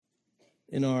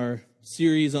In our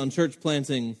series on church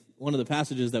planting, one of the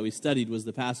passages that we studied was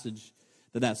the passage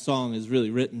that song is really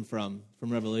written from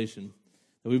Revelation.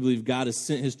 That we believe God has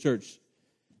sent his church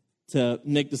to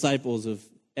make disciples of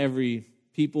every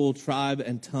people, tribe,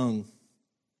 and tongue.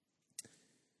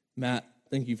 Matt,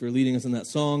 thank you for leading us in that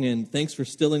song, and thanks for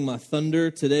stilling my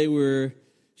thunder. Today we're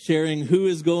sharing who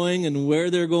is going and where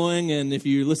they're going, and if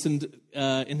you listened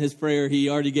in his prayer, he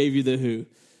already gave you the who.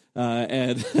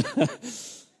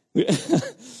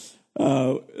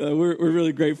 We're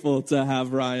really grateful to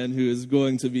have Ryan, who is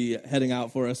going to be heading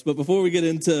out for us. But before we get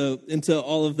into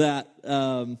all of that,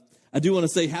 I do want to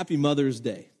say Happy Mother's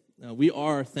Day. We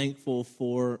are thankful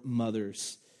for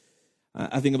mothers.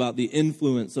 I think about the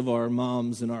influence of our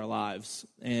moms in our lives,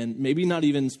 and maybe not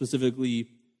even specifically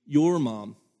your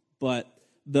mom, but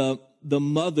the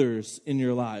mothers in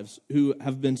your lives who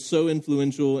have been so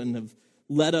influential and have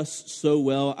led us so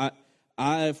well.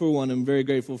 I, for one, am very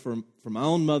grateful for my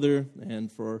own mother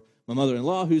and for my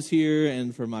mother-in-law who's here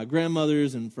and for my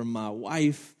grandmothers and for my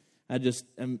wife. I just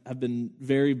have been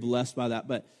very blessed by that.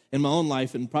 But in my own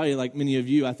life, and probably like many of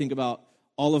you, I think about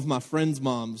all of my friends'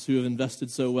 moms who have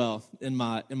invested so well in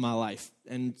my life.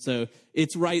 And so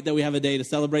it's right that we have a day to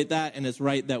celebrate that, and it's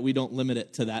right that we don't limit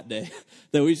it to that day,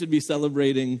 that we should be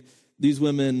celebrating these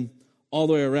women all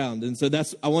the way around. And so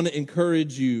I want to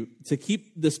encourage you to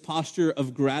keep this posture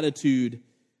of gratitude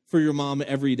for your mom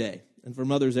every day and for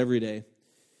mothers every day.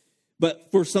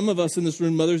 But for some of us in this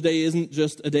room, Mother's Day isn't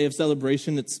just a day of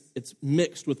celebration, it's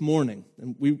mixed with mourning,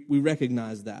 and we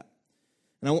recognize that.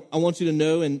 And I want you to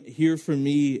know and hear from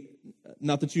me,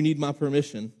 not that you need my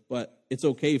permission, but it's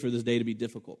okay for this day to be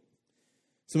difficult.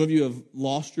 Some of you have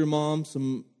lost your mom,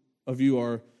 some of you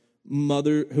are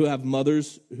who have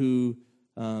mothers who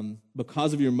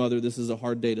because of your mother, this is a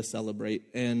hard day to celebrate.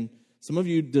 And some of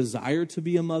you desire to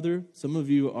be a mother. Some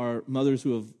of you are mothers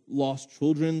who have lost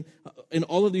children. In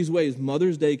all of these ways,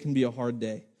 Mother's Day can be a hard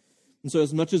day. And so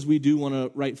as much as we do want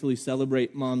to rightfully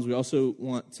celebrate moms, we also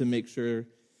want to make sure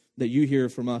that you hear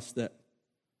from us that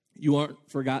you aren't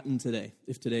forgotten today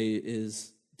if today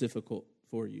is difficult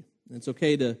for you. And it's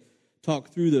okay to talk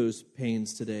through those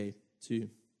pains today, too.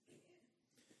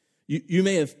 You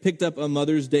may have picked up a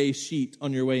Mother's Day sheet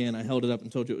on your way in. I held it up and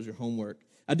told you it was your homework.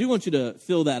 I do want you to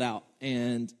fill that out.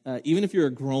 And even if you're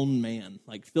a grown man,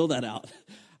 fill that out.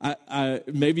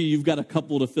 Maybe you've got a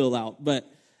couple to fill out. But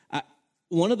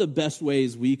one of the best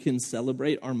ways we can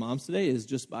celebrate our moms today is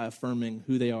just by affirming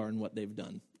who they are and what they've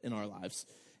done in our lives.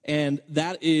 And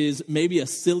that is maybe a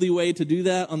silly way to do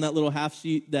that on that little half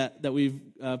sheet that we've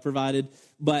provided.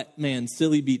 But, man,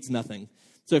 silly beats nothing.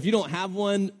 So if you don't have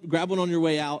one, grab one on your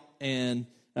way out and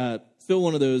fill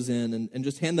one of those in and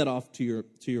just hand that off to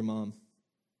your mom.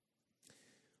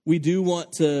 We do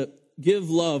want to give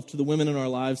love to the women in our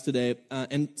lives today.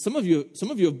 And some of you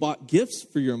have bought gifts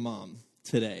for your mom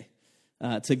today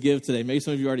to give today. Maybe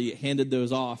some of you already handed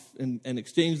those off and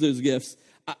exchanged those gifts.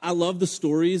 I love the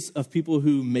stories of people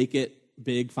who make it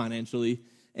big financially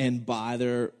and buy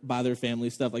their family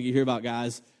stuff. Like you hear about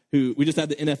guys who, we just had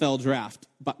the NFL draft,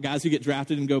 guys who get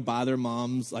drafted and go buy their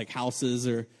moms houses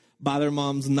or buy their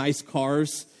moms nice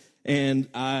cars. And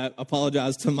I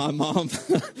apologize to my mom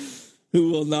who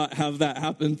will not have that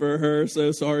happen for her.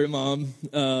 So sorry, Mom.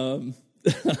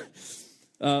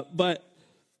 But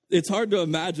it's hard to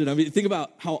imagine. I mean, think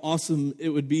about how awesome it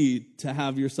would be to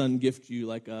have your son gift you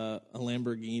like a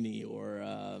Lamborghini or,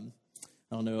 a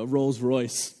Rolls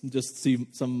Royce. Just see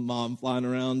some mom flying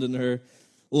around in her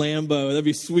Lambo. That'd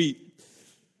be sweet.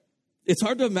 It's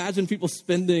hard to imagine people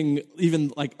spending even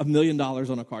 $1 million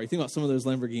on a car. You think about some of those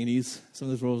Lamborghinis, some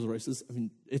of those Rolls Royces. I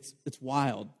mean, it's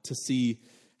wild to see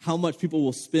how much people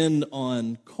will spend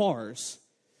on cars.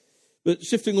 But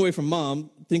shifting away from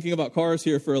mom, thinking about cars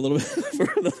here for a little bit, for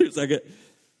another second.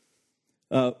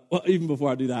 Even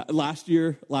before I do that, last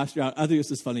year, I think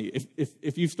this is funny.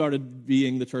 If you've started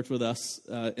being the church with us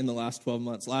in the last 12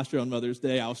 months, last year on Mother's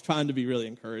Day, I was trying to be really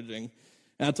encouraging.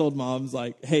 And I told moms,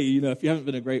 hey, if you haven't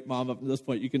been a great mom up to this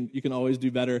point, you can always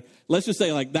do better. Let's just say,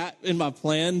 that in my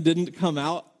plan didn't come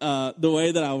out the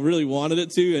way that I really wanted it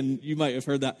to, and you might have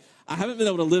heard that. I haven't been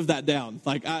able to live that down.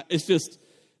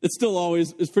 It's still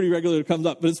always, it's pretty regular it comes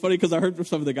up. But it's funny because I heard from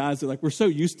some of the guys that we're so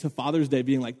used to Father's Day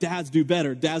being dads do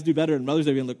better, and Mother's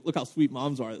Day being look how sweet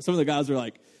moms are. Some of the guys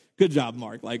are good job,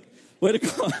 Mark. Way to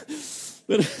go.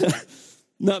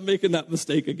 Not making that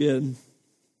mistake again.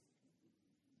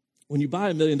 When you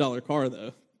buy $1 million car,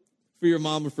 though, for your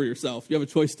mom or for yourself, you have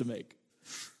a choice to make,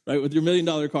 right? With your $1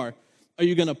 million car, are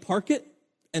you going to park it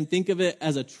and think of it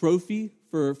as a trophy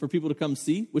for people to come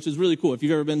see, which is really cool. If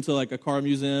you've ever been to a car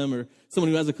museum or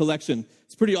someone who has a collection,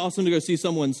 it's pretty awesome to go see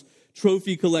someone's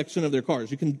trophy collection of their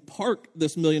cars. You can park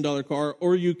this $1 million car,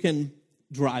 or you can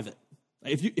drive it.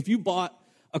 If you bought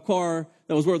a car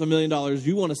that was worth $1 million,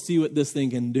 you want to see what this thing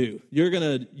can do. You're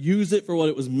going to use it for what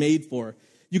it was made for.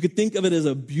 You could think of it as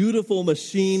a beautiful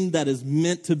machine that is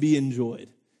meant to be enjoyed.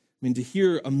 I mean, to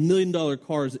hear a $1 million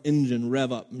car's engine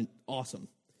rev up, awesome.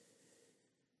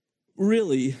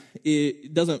 Really,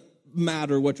 it doesn't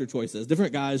matter what your choice is.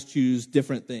 Different guys choose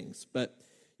different things, but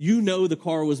you know the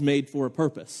car was made for a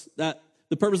purpose. That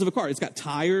the purpose of a car, it's got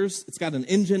tires, it's got an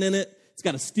engine in it, it's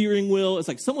got a steering wheel. It's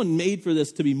like someone made for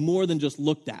this to be more than just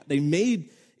looked at. They made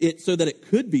it so that it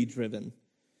could be driven.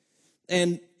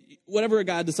 And whatever a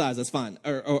guy decides, that's fine.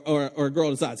 Or a girl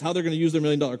decides how they're going to use their $1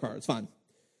 million car, it's fine.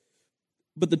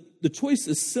 But the choice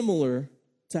is similar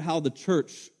to how the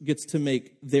church gets to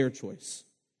make their choice.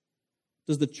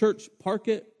 Does the church park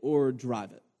it or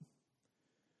drive it?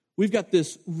 We've got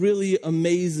this really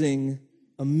amazing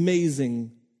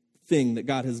thing that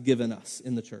God has given us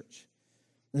in the church.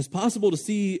 And it's possible to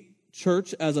see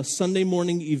church as a Sunday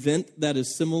morning event that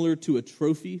is similar to a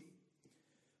trophy,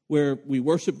 where we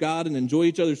worship God and enjoy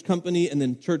each other's company, and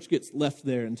then church gets left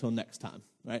there until next time,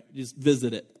 right? You just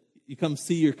visit it. You come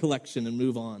see your collection and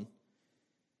move on.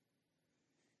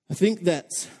 I think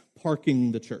that's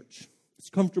parking the church. It's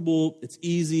comfortable, it's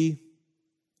easy,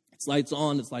 it's lights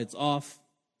on, it's lights off.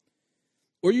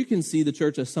 Or you can see the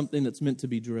church as something that's meant to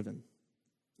be driven.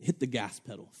 Hit the gas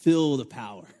pedal, feel the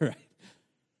power, right?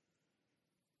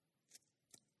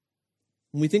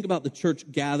 When we think about the church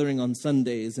gathering on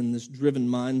Sundays in this driven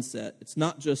mindset, it's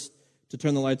not just to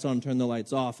turn the lights on, turn the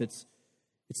lights off. It's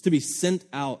to be sent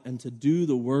out and to do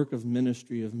the work of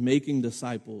ministry, of making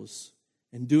disciples,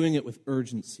 and doing it with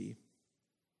urgency.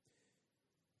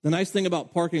 The nice thing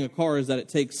about parking a car is that it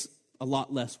takes a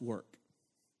lot less work.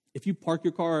 If you park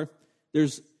your car,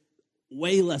 there's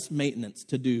way less maintenance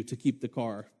to do to keep the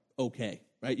car okay,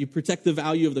 right? You protect the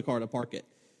value of the car to park it.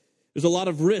 There's a lot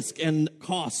of risk and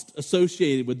cost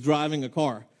associated with driving a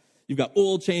car. You've got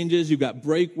oil changes, you've got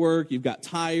brake work, you've got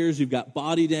tires, you've got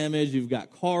body damage, you've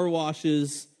got car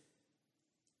washes.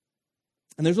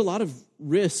 And there's a lot of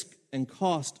risk and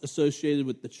cost associated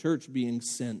with the church being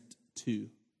sent to.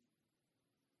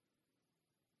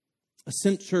 A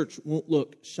sent church won't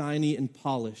look shiny and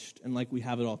polished and like we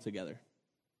have it all together.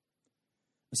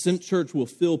 A sent church will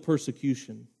feel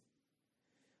persecution.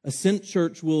 A sent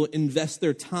church will invest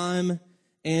their time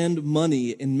and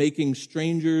money in making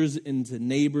strangers into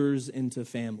neighbors, into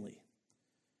family.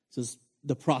 This is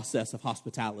the process of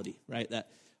hospitality, right? That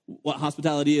what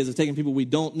hospitality is taking people we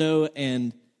don't know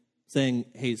and saying,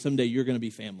 hey, someday you're going to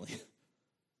be family.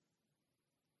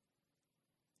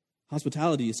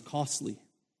 Hospitality is costly.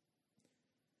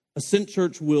 A sent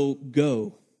church will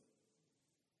go.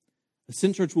 A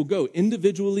sent church will go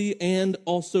individually and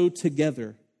also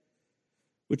together,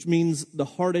 which means the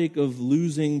heartache of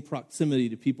losing proximity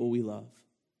to people we love.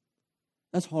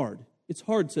 That's hard. It's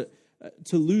hard to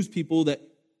lose people that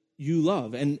you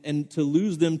love and to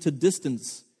lose them to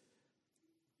distance.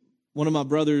 One of my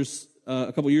brothers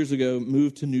a couple years ago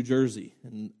moved to New Jersey,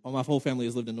 and my whole family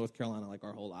has lived in North Carolina like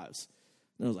our whole lives.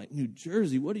 And I was like, New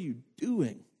Jersey, what are you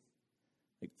doing?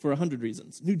 Like, for 100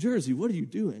 reasons. New Jersey, what are you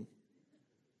doing?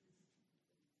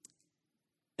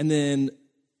 And then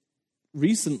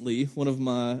recently, one of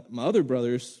my other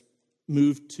brothers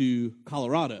moved to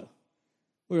Colorado.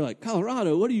 We were like,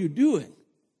 Colorado, what are you doing?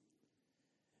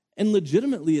 And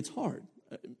legitimately, it's hard.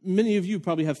 Many of you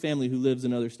probably have family who lives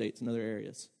in other states and other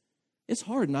areas. It's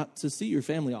hard not to see your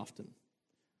family often.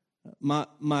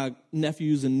 My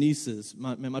nephews and nieces,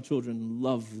 my children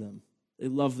love them. They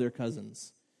love their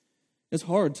cousins. It's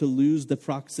hard to lose the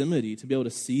proximity, to be able to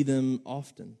see them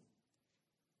often.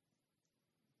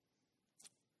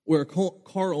 Where a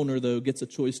car owner, though, gets a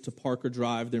choice to park or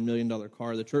drive their $1 million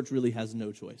car, the church really has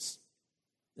no choice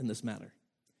in this matter.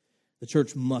 The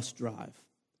church must drive.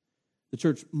 The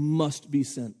church must be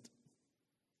sent.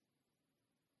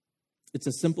 It's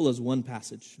as simple as one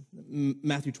passage,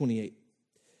 Matthew 28.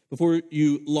 Before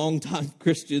you longtime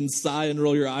Christians sigh and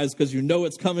roll your eyes because you know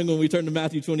it's coming when we turn to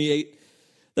Matthew 28,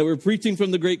 that we're preaching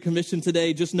from the Great Commission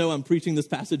today, just know I'm preaching this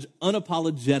passage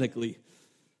unapologetically.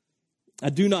 I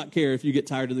do not care if you get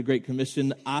tired of the Great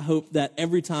Commission. I hope that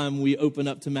every time we open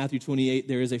up to Matthew 28,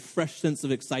 there is a fresh sense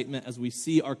of excitement as we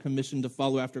see our commission to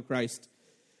follow after Christ,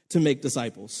 to make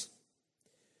disciples.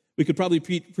 We could probably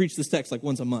preach this text like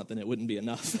once a month, and it wouldn't be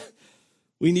enough.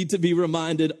 We need to be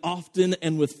reminded often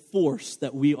and with force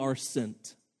that we are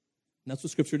sent. And that's what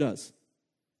Scripture does.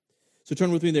 So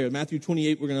turn with me there. Matthew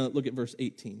 28, we're going to look at verse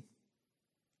 18.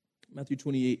 Matthew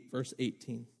 28, verse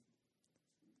 18.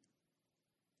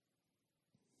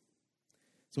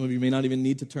 Some of you may not even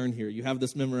need to turn here. You have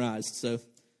this memorized, so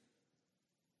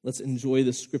let's enjoy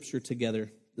this scripture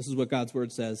together. This is what God's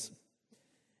word says.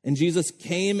 And Jesus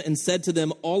came and said to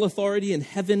them, all authority in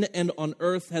heaven and on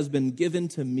earth has been given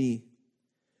to me.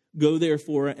 Go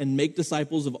therefore and make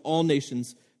disciples of all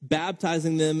nations,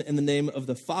 baptizing them in the name of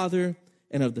the Father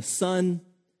and of the Son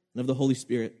and of the Holy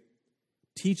Spirit,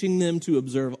 teaching them to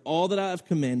observe all that I have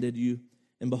commanded you.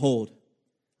 And behold,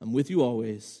 I'm with you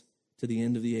always to the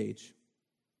end of the age.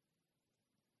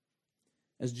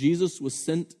 As Jesus was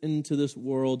sent into this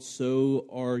world, so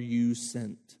are you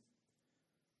sent.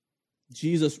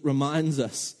 Jesus reminds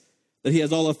us that he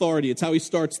has all authority. It's how he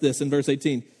starts this in verse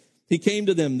 18. He came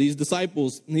to them, these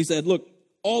disciples, and he said, look,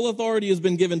 all authority has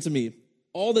been given to me.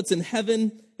 All that's in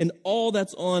heaven and all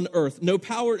that's on earth. No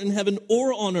power in heaven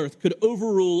or on earth could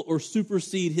overrule or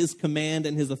supersede his command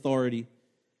and his authority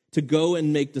to go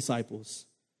and make disciples.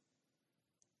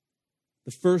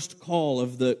 The first call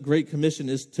of the Great Commission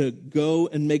is to go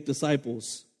and make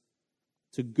disciples.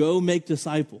 To go make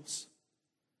disciples.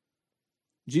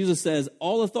 Jesus says,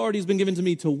 all authority has been given to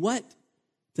me to what?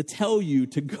 To tell you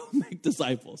to go make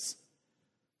disciples.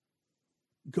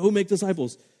 Go make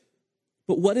disciples.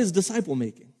 But what is disciple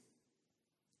making?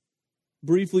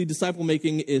 Briefly, disciple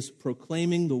making is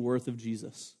proclaiming the worth of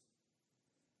Jesus.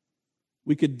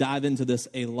 We could dive into this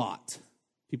a lot.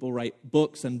 People write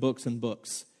books and books and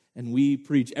books, and we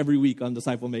preach every week on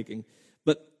disciple making.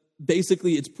 But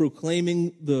basically, it's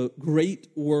proclaiming the great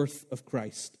worth of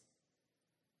Christ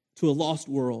to a lost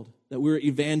world that we're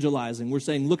evangelizing. We're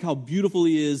saying, look how beautiful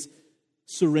he is.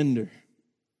 Surrender.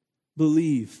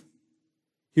 Believe.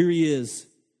 Here he is,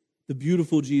 the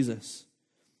beautiful Jesus.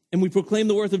 And we proclaim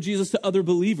the worth of Jesus to other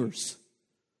believers.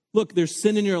 Look, there's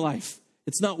sin in your life.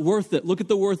 It's not worth it. Look at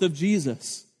the worth of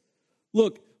Jesus.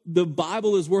 Look, the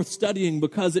Bible is worth studying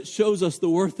because it shows us the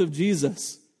worth of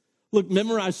Jesus. Look,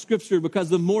 memorize Scripture because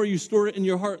the more you store it in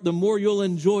your heart, the more you'll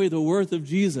enjoy the worth of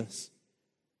Jesus.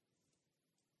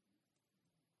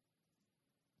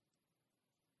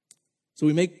 So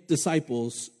we make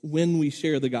disciples when we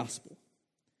share the gospel.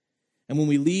 And when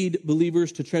we lead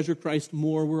believers to treasure Christ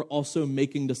more, we're also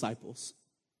making disciples.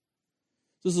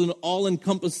 This is an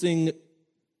all-encompassing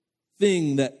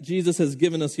thing that Jesus has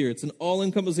given us here. It's an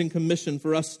all-encompassing commission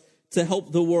for us to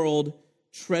help the world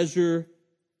treasure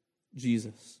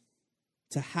Jesus,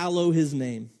 to hallow his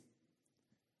name.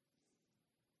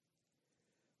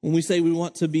 When we say we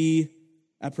want to be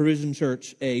at Provision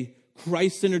Church, a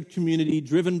Christ-centered community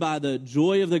driven by the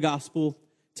joy of the gospel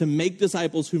to make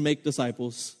disciples who make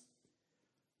disciples,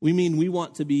 we mean we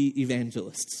want to be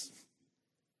evangelists.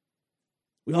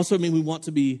 We also mean we want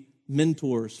to be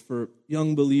mentors for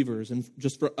young believers and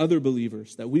just for other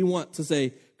believers, that we want to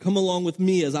say, come along with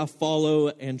me as I follow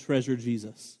and treasure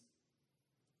Jesus.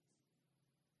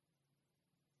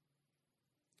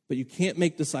 But you can't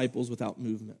make disciples without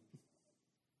movement.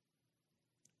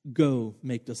 Go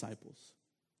make disciples.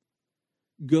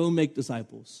 Go make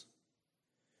disciples.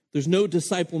 There's no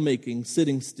disciple making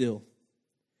sitting still.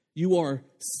 You are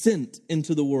sent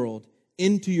into the world,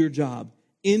 into your job,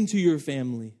 into your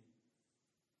family,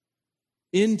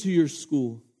 into your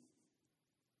school.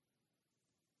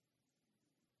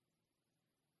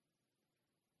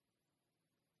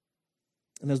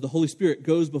 And as the Holy Spirit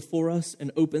goes before us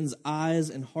and opens eyes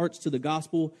and hearts to the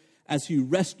gospel, as he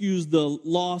rescues the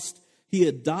lost, he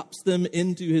adopts them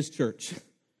into his church.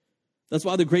 That's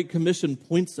why the Great Commission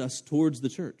points us towards the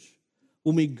church.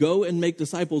 When we go and make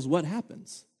disciples, what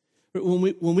happens?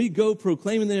 When we go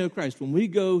proclaiming the name of Christ, when we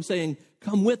go saying,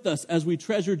 come with us as we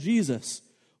treasure Jesus,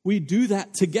 we do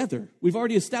that together. We've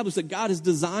already established that God has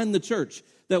designed the church,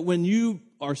 that when you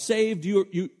are saved,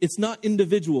 it's not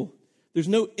individual. There's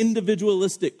no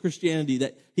individualistic Christianity,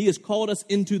 that he has called us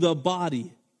into the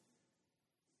body.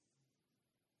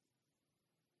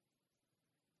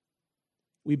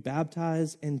 We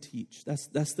baptize and teach.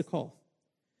 That's the call.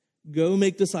 Go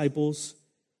make disciples.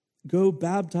 Go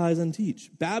baptize and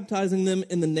teach, baptizing them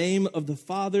in the name of the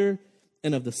Father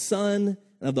and of the Son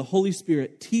and of the Holy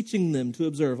Spirit, teaching them to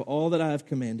observe all that I have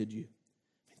commanded you.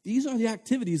 These are the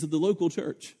activities of the local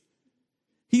church.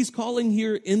 He's calling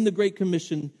here in the Great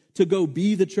Commission to go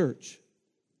be the church.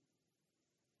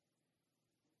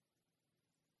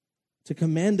 To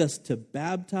command us to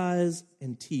baptize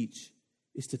and teach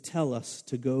is to tell us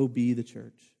to go be the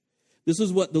church. This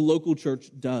is what the local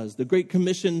church does. The Great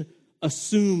Commission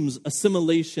assumes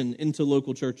assimilation into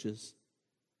local churches.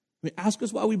 I mean, ask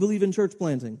us why we believe in church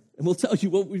planting, and we'll tell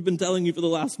you what we've been telling you for the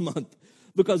last month.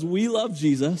 Because we love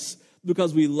Jesus,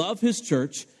 because we love his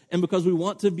church, and because we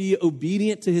want to be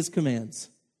obedient to his commands.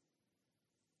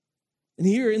 And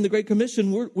here in the Great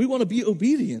Commission, we want to be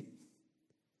obedient.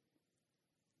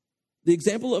 The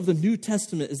example of the New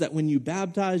Testament is that when you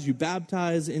baptize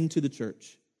into the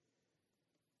church.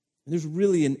 And there's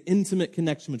really an intimate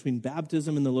connection between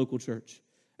baptism and the local church.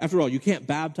 After all, you can't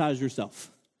baptize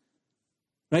yourself,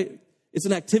 right? It's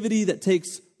an activity that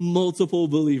takes multiple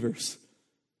believers.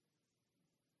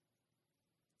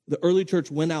 The early church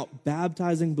went out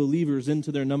baptizing believers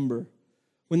into their number.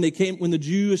 When the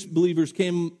Jewish believers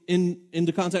came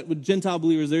into contact with Gentile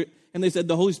believers, and they said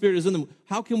the Holy Spirit is in them,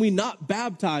 how can we not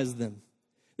baptize them?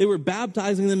 They were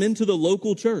baptizing them into the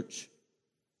local church.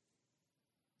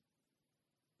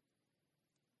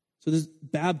 So this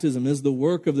baptism is the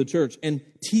work of the church, and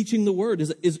teaching the word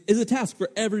is a task for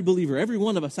every believer. Every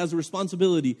one of us has a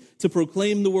responsibility to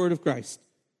proclaim the word of Christ.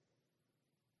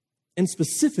 And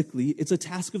specifically, it's a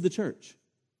task of the church.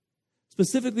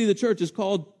 Specifically, the church is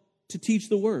called to teach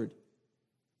the word.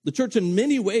 The church in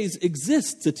many ways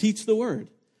exists to teach the word.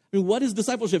 I mean, what is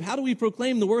discipleship? How do we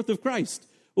proclaim the worth of Christ?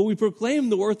 Well, we proclaim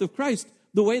the worth of Christ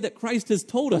the way that Christ has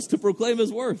told us to proclaim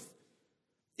his worth.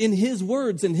 In his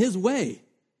words, in his way.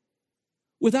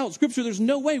 Without Scripture, there's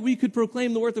no way we could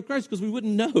proclaim the worth of Christ because we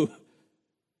wouldn't know.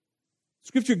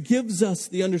 Scripture gives us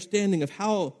the understanding of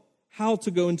how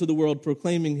to go into the world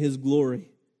proclaiming his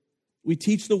glory. We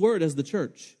teach the word as the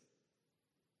church.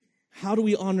 How do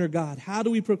we honor God? How do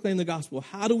we proclaim the gospel?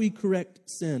 How do we correct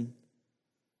sin?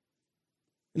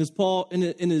 And as Paul,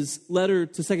 in his letter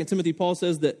to 2 Timothy, Paul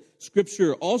says that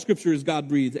all Scripture is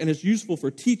God-breathed, and it's useful for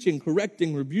teaching,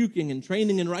 correcting, rebuking, and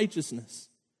training in righteousness.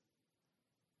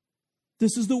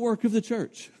 This is the work of the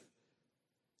church.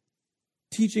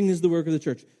 Teaching is the work of the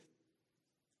church.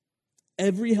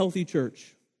 Every healthy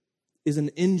church is an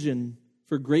engine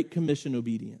for Great Commission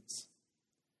obedience.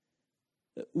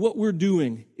 What we're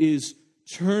doing is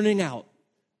churning out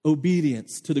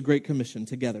obedience to the Great Commission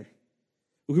together.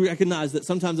 We recognize that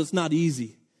sometimes it's not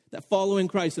easy, that following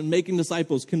Christ and making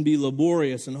disciples can be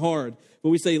laborious and hard. But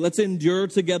we say, let's endure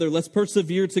together, let's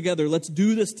persevere together, let's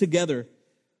do this together.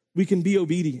 We can be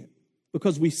obedient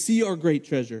because we see our great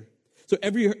treasure. So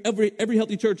every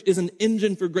healthy church is an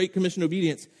engine for Great Commission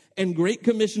obedience, and Great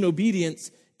Commission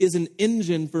obedience is an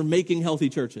engine for making healthy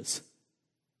churches.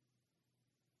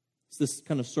 It's this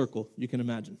kind of circle you can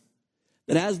imagine.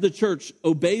 That as the church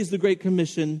obeys the Great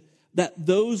Commission, that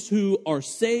those who are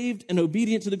saved and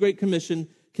obedient to the Great Commission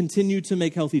continue to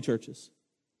make healthy churches.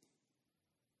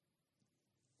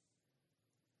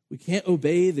 We can't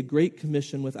obey the Great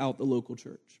Commission without the local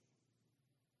church.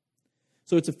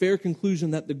 So it's a fair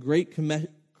conclusion that the Great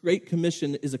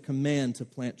Commission is a command to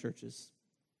plant churches.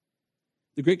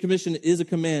 The Great Commission is a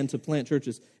command to plant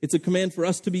churches. It's a command for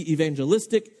us to be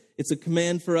evangelistic. It's a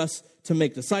command for us to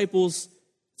make disciples.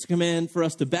 It's a command for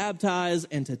us to baptize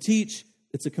and to teach.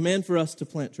 It's a command for us to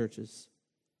plant churches.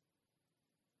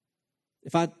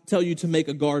 If I tell you to make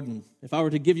a garden, if I were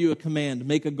to give you a command,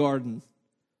 make a garden,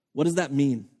 what does that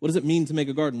mean? What does it mean to make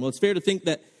a garden? Well, it's fair to think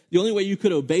that the only way you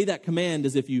could obey that command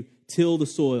is if you till the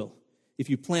soil, if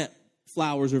you plant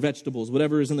flowers or vegetables,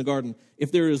 whatever is in the garden,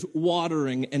 if there is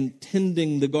watering and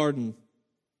tending the garden.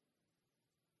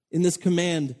 In this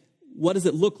command, what does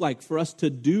it look like for us to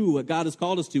do what God has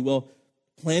called us to? Well,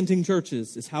 planting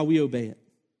churches is how we obey it,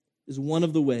 is one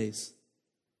of the ways.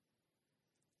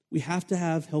 We have to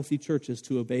have healthy churches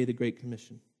to obey the Great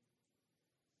Commission.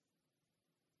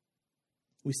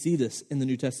 We see this in the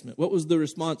New Testament. What was the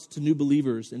response to new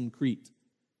believers in Crete?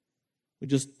 We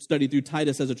just studied through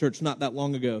Titus as a church not that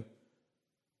long ago.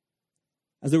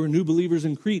 As there were new believers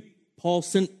in Crete, Paul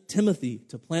sent Timothy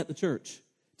to plant the church,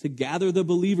 to gather the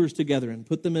believers together and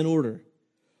put them in order.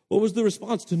 What was the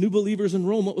response to new believers in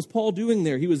Rome? What was Paul doing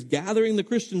there? He was gathering the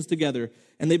Christians together,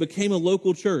 and they became a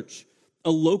local church, a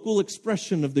local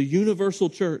expression of the universal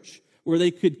church, where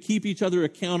they could keep each other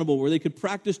accountable, where they could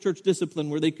practice church discipline,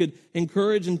 where they could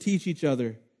encourage and teach each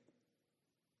other.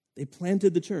 They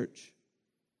planted the church.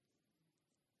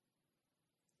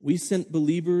 We sent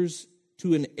believers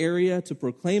to an area to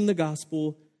proclaim the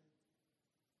gospel,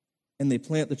 and they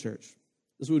plant the church.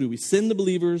 This is what we do. We send the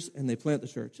believers, and they plant the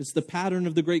church. It's the pattern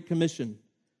of the Great Commission,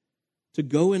 to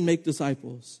go and make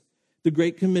disciples. The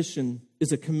Great Commission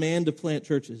is a command to plant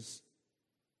churches.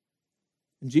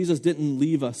 And Jesus didn't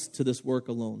leave us to this work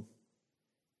alone.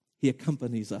 He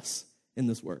accompanies us in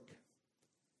this work.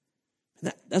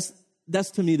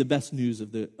 That's to me the best news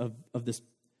of this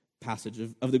passage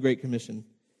of the Great Commission.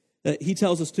 That he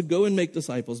tells us to go and make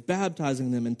disciples, baptizing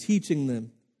them and teaching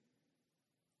them.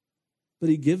 But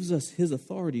he gives us his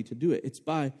authority to do it. It's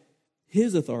by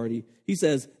his authority. He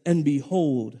says, "And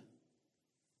behold,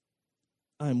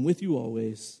 I am with you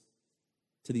always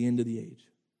to the end of the age."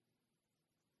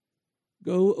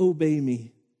 Go obey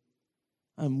me.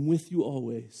 I'm with you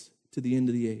always to the end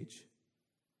of the age.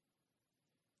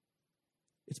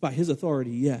 It's by his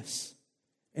authority, yes.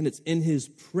 And it's in his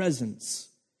presence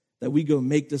that we go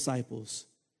make disciples,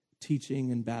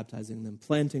 teaching and baptizing them,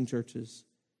 planting churches.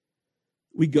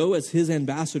 We go as his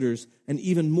ambassadors, and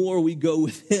even more, we go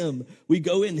with him. We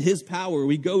go in his power.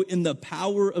 We go in the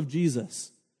power of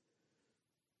Jesus.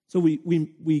 So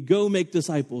we go make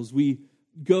disciples. We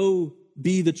go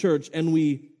be the church, and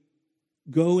we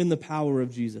go in the power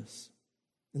of Jesus,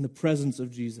 in the presence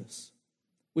of Jesus,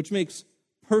 which makes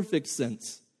perfect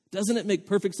sense. Doesn't it make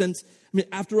perfect sense? I mean,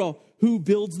 after all, who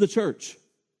builds the church?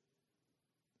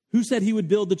 Who said he would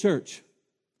build the church?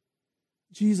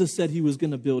 Jesus said he was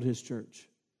going to build his church.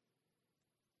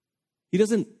 He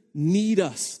doesn't need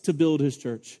us to build his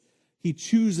church. He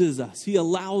chooses us. He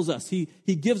allows us. He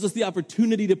gives us the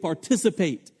opportunity to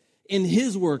participate in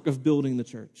his work of building the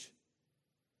church.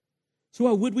 So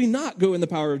why would we not go in the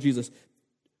power of Jesus?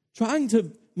 Trying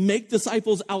to make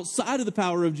disciples outside of the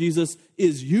power of Jesus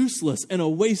is useless and a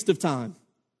waste of time.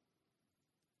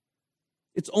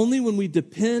 It's only when we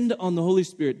depend on the Holy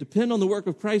Spirit, depend on the work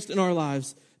of Christ in our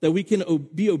lives, that we can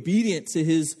be obedient to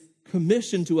his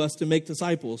commission to us to make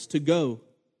disciples, to go.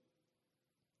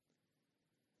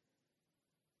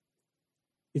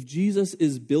 If Jesus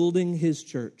is building his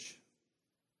church,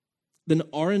 then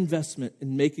our investment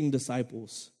in making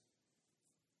disciples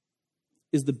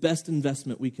is the best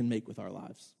investment we can make with our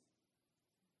lives.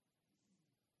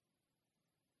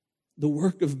 The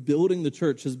work of building the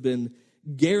church has been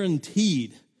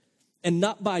guaranteed, and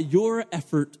not by your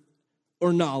effort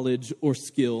or knowledge or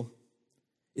skill.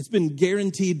 It's been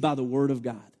guaranteed by the Word of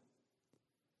God.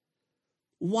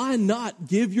 Why not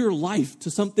give your life to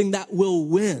something that will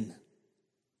win?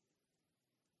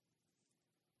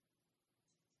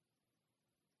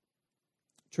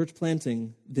 Church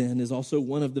planting, then, is also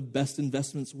one of the best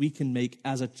investments we can make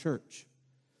as a church,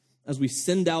 as we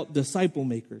send out disciple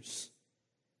makers.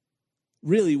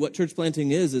 Really, what church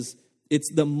planting is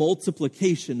it's the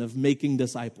multiplication of making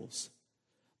disciples.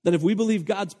 That if we believe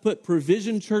God's put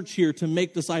Provision Church here to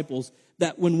make disciples,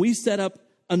 that when we set up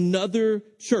another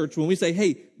church, when we say,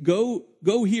 hey, go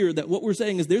here, that what we're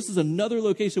saying is this is another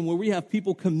location where we have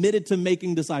people committed to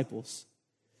making disciples.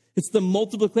 It's the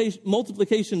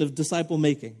multiplication of disciple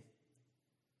making.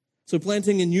 So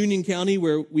planting in Union County,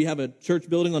 where we have a church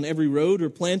building on every road, or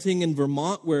planting in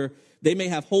Vermont, where they may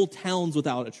have whole towns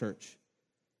without a church.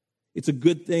 It's a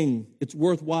good thing. It's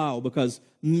worthwhile, because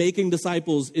making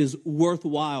disciples is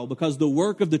worthwhile, because the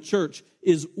work of the church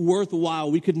is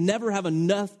worthwhile. We could never have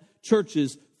enough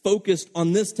churches focused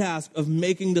on this task of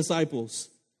making disciples,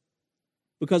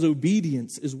 because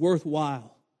obedience is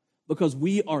worthwhile, because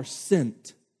we are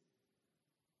sent.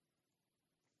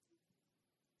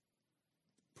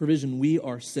 Provision, we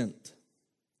are sent,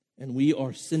 and we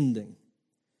are sending.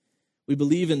 We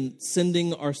believe in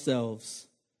sending ourselves.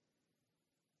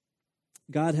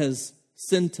 God has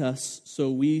sent us,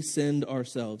 so we send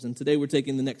ourselves. And today we're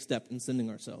taking the next step in sending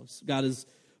ourselves. God has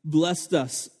blessed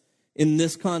us in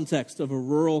this context of a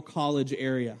rural college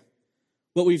area.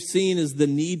 What we've seen is the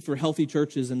need for healthy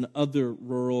churches in other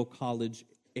rural college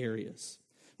areas.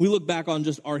 We look back on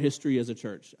just our history as a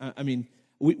church. I mean,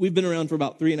 we've been around for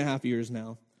about 3.5 years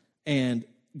now, and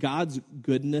God's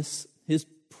goodness, his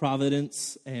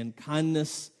providence and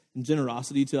kindness and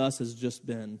generosity to us has just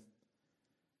been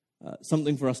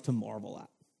something for us to marvel at.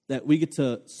 That we get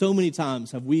to, so many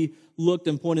times have we looked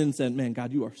and pointed and said, man,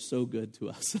 God, you are so good to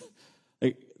us.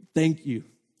 Like, thank you.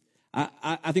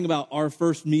 I think about our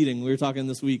first meeting. We were talking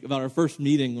this week about our first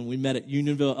meeting when we met at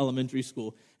Unionville Elementary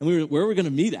School. And where were we going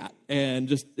to meet at? And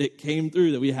just it came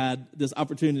through that we had this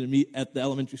opportunity to meet at the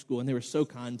elementary school. And they were so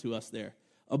kind to us there,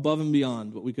 above and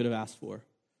beyond what we could have asked for.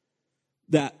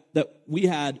 That we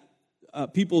had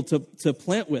people to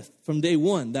plant with from day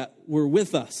one that were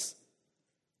with us.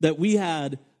 That we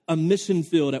had a mission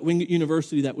field at Wingate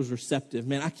University that was receptive.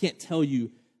 Man, I can't tell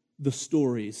you the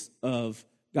stories of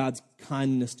God's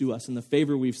kindness to us and the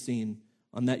favor we've seen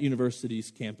on that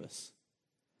university's campus.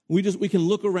 We can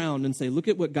look around and say, look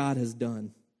at what God has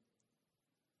done.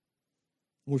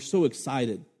 We're so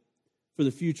excited for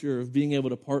the future of being able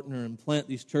to partner and plant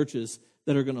these churches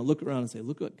that are going to look around and say,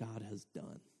 look what God has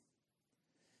done.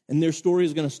 And their story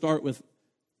is going to start with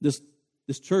this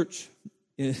church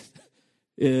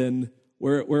in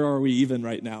where are we even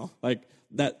right now? Like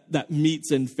that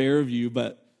meets in Fairview,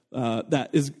 but that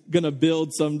is going to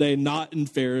build someday not in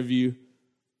Fairview.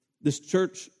 This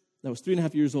church that was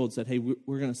 3.5 years old said, hey,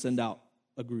 we're going to send out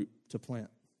a group to plant.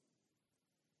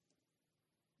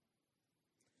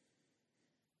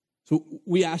 So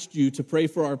we asked you to pray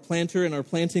for our planter and our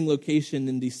planting location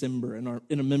in December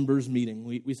in a members meeting.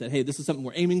 We said, hey, this is something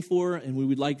we're aiming for, and we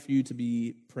would like for you to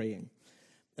be praying.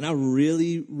 And I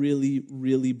really, really,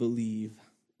 really believe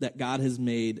that God has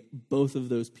made both of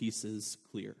those pieces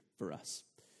clear for us.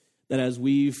 That as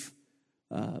we've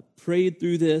prayed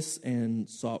through this and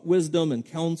sought wisdom and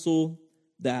counsel,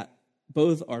 that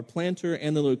both our planter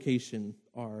and the location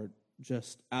are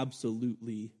just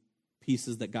absolutely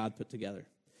pieces that God put together.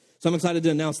 So I'm excited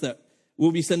to announce that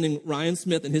we'll be sending Ryan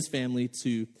Smith and his family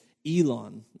to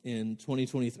Elon in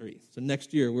 2023. So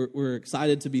next year, we're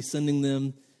excited to be sending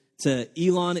them to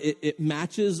Elon. It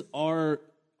matches our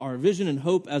vision and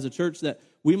hope as a church that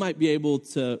we might be able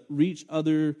to reach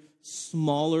other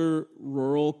smaller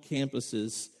rural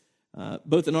campuses,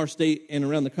 both in our state and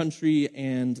around the country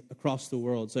and across the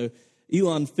world. So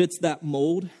Elon fits that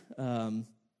mold, and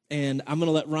I'm going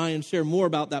to let Ryan share more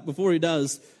about that. Before he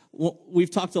does, we've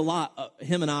talked a lot,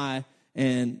 him and I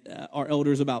and our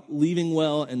elders, about leaving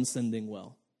well and sending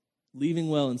well. Leaving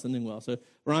well and sending well. So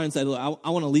Ryan said, look, I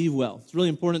want to leave well. It's really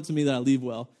important to me that I leave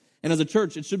well. And as a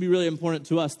church, it should be really important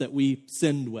to us that we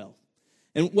send well.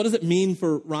 And what does it mean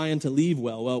for Ryan to leave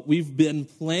well? Well, we've been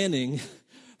planning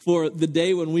for the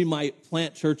day when we might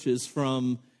plant churches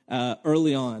from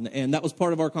early on. And that was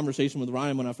part of our conversation with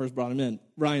Ryan when I first brought him in.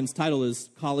 Ryan's title is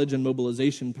College and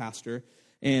Mobilization Pastor.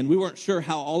 And we weren't sure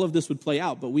how all of this would play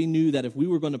out, but we knew that if we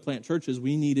were going to plant churches,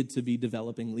 we needed to be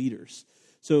developing leaders.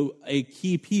 So a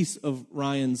key piece of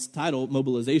Ryan's title,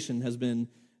 mobilization, has been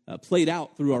played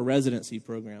out through our residency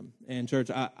program. And church,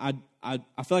 I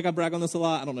feel like I brag on this a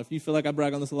lot. I don't know if you feel like I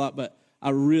brag on this a lot, but I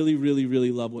really, really,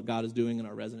 really love what God is doing in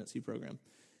our residency program.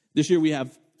 This year we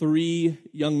have 3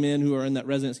 young men who are in that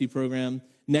residency program.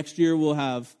 Next year we'll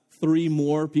have 3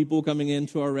 more people coming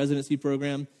into our residency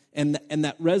program. And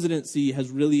that residency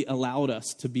has really allowed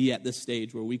us to be at this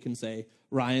stage where we can say,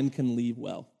 Ryan can leave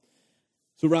well.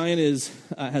 So Ryan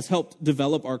has helped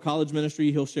develop our college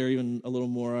ministry. He'll share even a little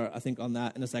more, I think, on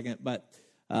that in a second. But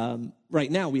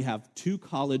right now we have 2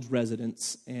 college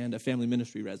residents and a family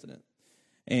ministry resident.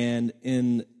 And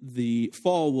in the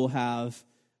fall, we'll have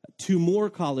 2 more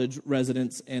college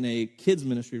residents and a kids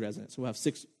ministry resident. So we'll have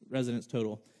 6 residents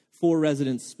total, 4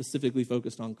 residents specifically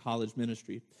focused on college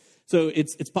ministry. So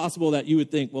it's possible that you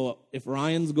would think, well, if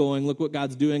Ryan's going, look what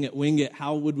God's doing at Wingate,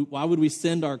 why would we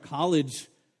send our college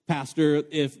pastor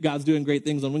if God's doing great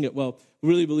things on Wingate? Well, we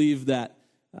really believe that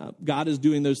God is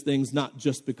doing those things not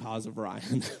just because of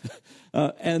Ryan.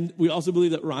 And we also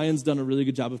believe that Ryan's done a really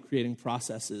good job of creating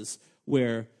processes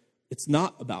where it's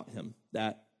not about him,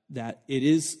 that it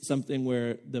is something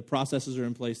where the processes are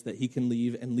in place that he can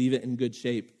leave and leave it in good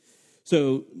shape.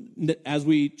 So as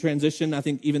we transition, I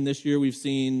think even this year we've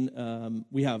seen,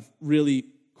 we have really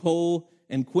Cole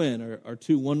and Quinn are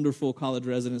 2 wonderful college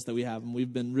residents that we have, and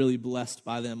we've been really blessed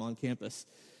by them on campus.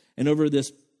 And over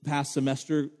this past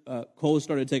semester, Cole has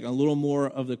started taking a little more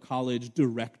of the college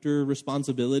director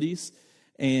responsibilities.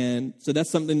 And so that's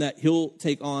something that he'll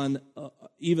take on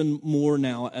even more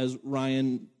now as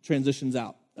Ryan transitions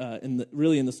out. In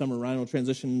the summer, Ryan will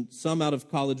transition some out of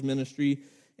college ministry,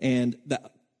 and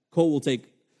that Cole will take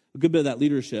a good bit of that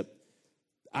leadership.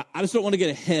 I just don't want to get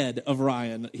ahead of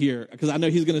Ryan here because I know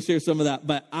he's going to share some of that,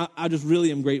 but I just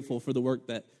really am grateful for the work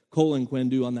that Cole and Quinn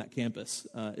do on that campus.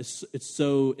 It's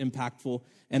so impactful.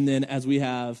 And then as we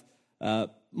have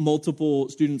multiple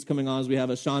students coming on, as we have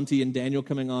Ashanti and Daniel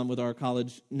coming on with our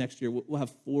college next year, we'll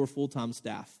have 4 full-time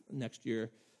staff next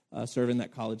year serving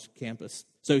that college campus.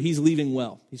 So he's leaving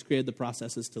well. He's created the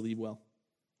processes to leave well.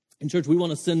 In church, we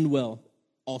want to send well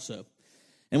also.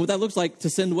 And what that looks like to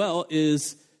send well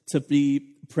is to be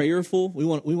prayerful. We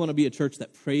want to be a church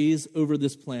that prays over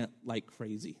this plant like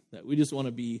crazy. That we just want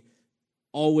to be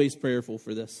always prayerful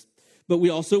for this. But we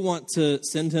also want to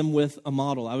send him with a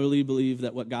model. I really believe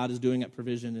that what God is doing at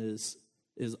Provision is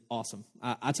awesome.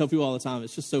 I tell people all the time,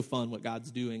 it's just so fun what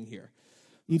God's doing here.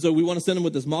 And so we want to send him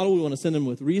with this model. We want to send him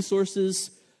with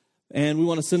resources, and we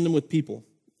want to send him with people.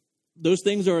 Those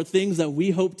things are things that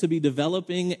we hope to be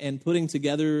developing and putting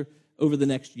together over the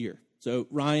next year. So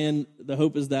Ryan, the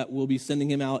hope is that we'll be sending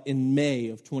him out in May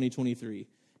of 2023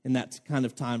 in that kind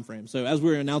of time frame. So as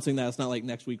we're announcing that, it's not like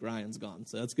next week Ryan's gone.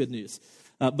 So that's good news.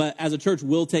 But as a church,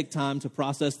 we'll take time to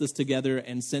process this together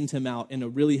and send him out in a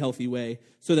really healthy way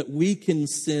so that we can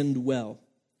send well.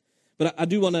 But I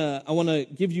want to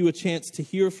give you a chance to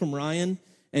hear from Ryan.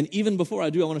 And even before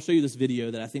I do, I want to show you this video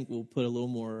that I think will put a little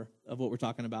more of what we're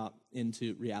talking about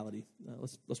into reality.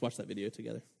 Let's watch that video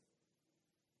together.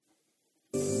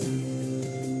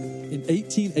 In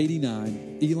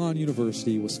 1889, Elon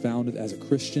University was founded as a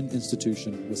Christian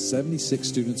institution with 76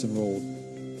 students enrolled.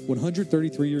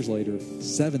 133 years later,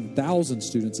 7,000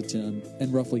 students attend,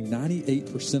 and roughly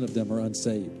 98% of them are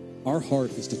unsaved. Our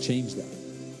heart is to change that.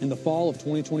 In the fall of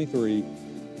 2023,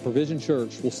 Provision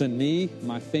Church will send me,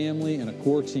 my family, and a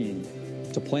core team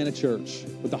to plant a church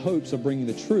with the hopes of bringing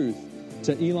the truth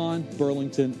to Elon,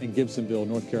 Burlington, and Gibsonville,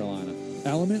 North Carolina.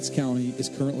 Alamance County is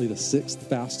currently the 6th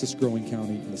fastest growing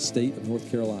county in the state of North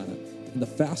Carolina and the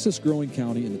fastest growing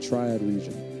county in the Triad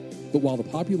region. But while the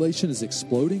population is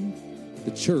exploding,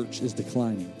 the church is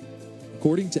declining.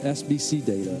 According to SBC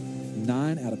data,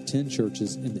 9 out of 10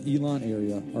 churches in the Elon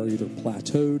area are either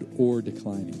plateaued or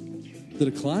declining. The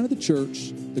decline of the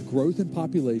church, the growth in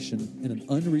population, and an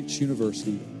unreached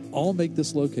university all make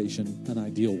this location an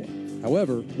ideal one.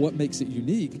 However, what makes it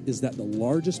unique is that the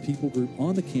largest people group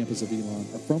on the campus of Elon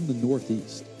are from the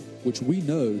Northeast, which we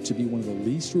know to be one of the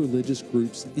least religious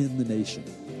groups in the nation.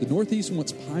 The Northeast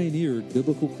once pioneered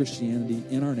biblical Christianity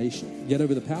in our nation, yet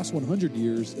over the past 100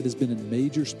 years, it has been in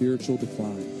major spiritual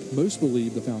decline. Most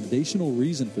believe the foundational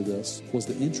reason for this was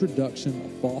the introduction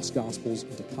of false gospels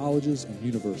into colleges and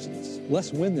universities.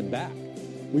 Less wind than back.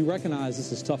 We recognize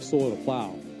this is tough soil to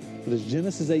plow, but as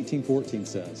Genesis 18:14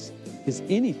 says, is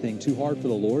anything too hard for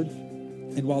the Lord?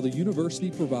 And while the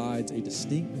university provides a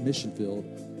distinct mission field,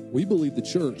 we believe the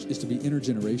church is to be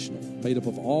intergenerational, made up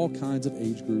of all kinds of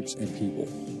age groups and people.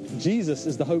 Jesus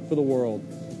is the hope for the world,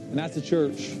 and as a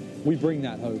church, we bring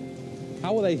that hope.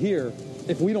 How will they hear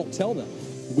if we don't tell them?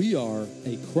 We are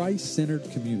a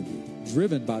Christ-centered community,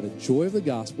 driven by the joy of the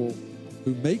gospel,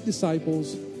 who make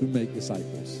disciples who make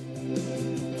disciples.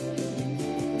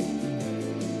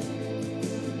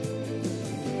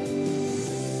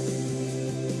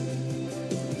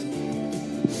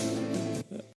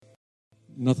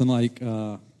 Nothing like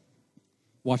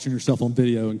watching yourself on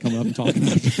video and coming up and talking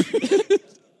after.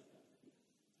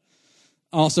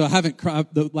 Also, I haven't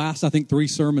cried. The last, I think, 3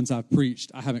 sermons I've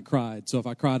preached, I haven't cried. So if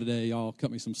I cry today, y'all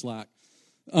cut me some slack.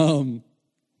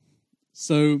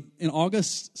 So in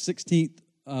August 16th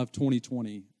of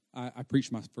 2020, I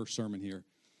preached my first sermon here.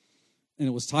 And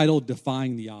it was titled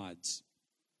Defying the Odds.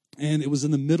 And it was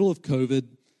in the middle of COVID.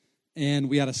 And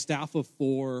we had a staff of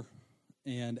 4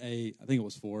 and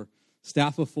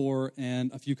staff of 4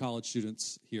 and a few college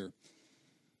students here.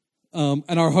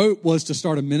 And our hope was to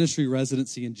start a ministry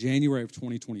residency in January of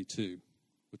 2022,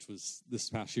 which was this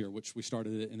past year, which we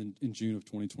started it in June of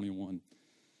 2021.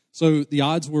 So the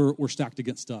odds were stacked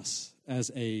against us as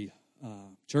a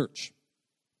church.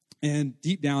 And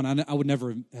deep down, I would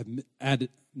never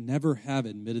have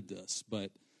admitted this,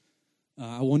 but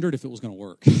I wondered if it was going to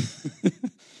work.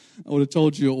 I would have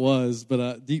told you it was,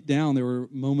 but deep down there were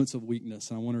moments of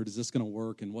weakness, and I wondered, is this going to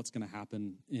work, and what's going to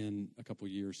happen in a couple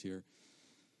of years here?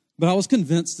 But I was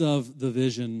convinced of the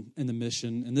vision and the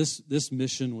mission, and this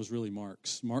mission was really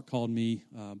Mark's. Mark called me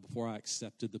before I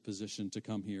accepted the position to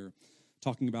come here,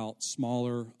 talking about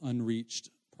smaller, unreached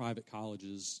private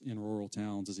colleges in rural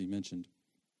towns, as he mentioned.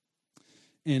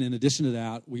 And in addition to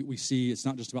that, we see it's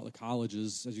not just about the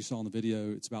colleges, as you saw in the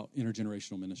video, it's about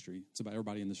intergenerational ministry. It's about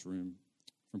everybody in this room,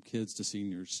 from kids to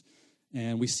seniors.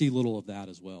 And we see little of that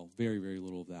as well, very, very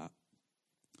little of that.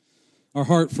 Our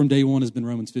heart from day one has been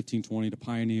Romans 15:20, to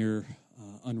pioneer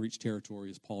unreached territory,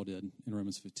 as Paul did in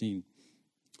Romans 15.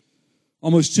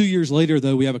 Almost 2 years later,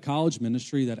 though, we have a college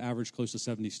ministry that averaged close to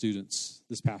 70 students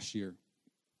this past year.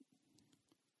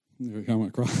 I'm going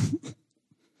to cry.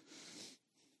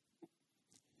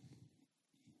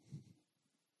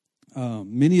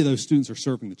 Many of those students are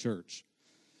serving the church.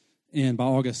 And by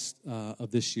August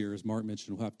of this year, as Mark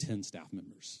mentioned, we'll have 10 staff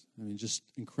members. I mean, just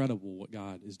incredible what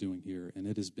God is doing here. And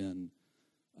it has been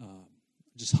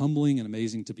just humbling and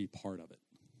amazing to be part of it.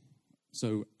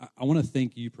 So I want to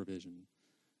thank you, Provision.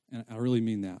 And I really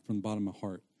mean that from the bottom of my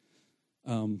heart.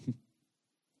 I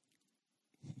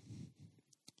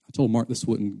told Mark this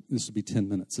would be 10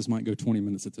 minutes. This might go 20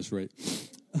 minutes at this rate.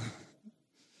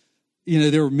 You know,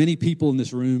 there were many people in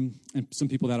this room and some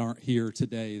people that aren't here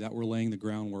today that were laying the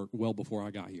groundwork well before I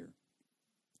got here.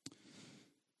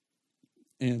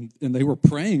 And they were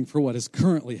praying for what is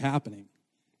currently happening.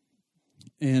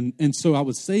 And so I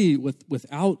would say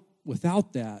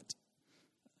without that,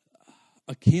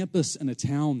 a campus and a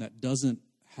town that doesn't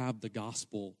have the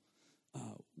gospel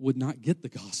would not get the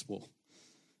gospel.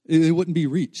 It wouldn't be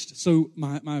reached. So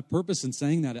my purpose in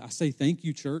saying that, I say thank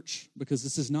you, church, because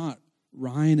this is not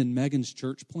Ryan and Megan's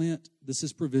church plant. This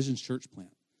is Provision's church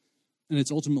plant. And it's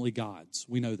ultimately God's.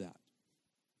 We know that.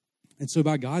 And so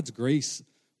by God's grace,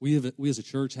 we as a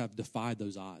church have defied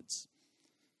those odds.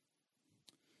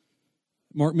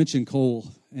 Mark mentioned Cole,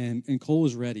 and Cole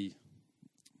is ready.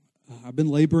 I've been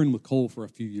laboring with Cole for a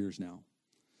few years now,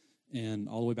 and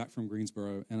all the way back from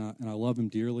Greensboro, and I love him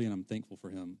dearly, and I'm thankful for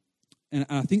him. And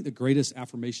I think the greatest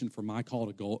affirmation for my call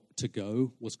to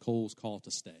go was Cole's call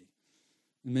to stay.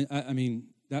 And I mean,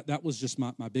 that was just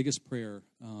my biggest prayer.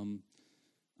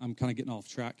 I'm kind of getting off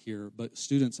track here, but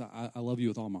students, I love you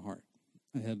with all my heart.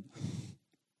 I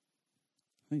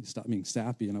need to stop being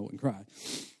sappy and I wouldn't cry.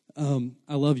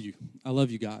 I love you. I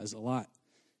love you guys a lot,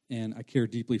 and I care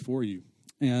deeply for you.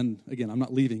 And again, I'm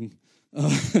not leaving,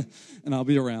 and I'll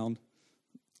be around.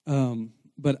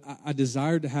 But I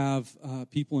desire to have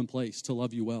people in place to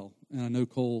love you well, and I know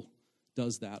Cole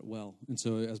does that well. And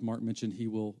so, as Mark mentioned, he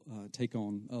will take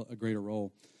on a greater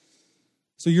role.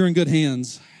 So you're in good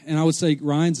hands. And I would say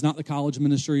Ryan's not the college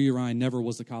ministry. Ryan never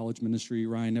was the college ministry.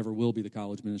 Ryan never will be the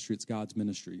college ministry. It's God's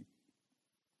ministry.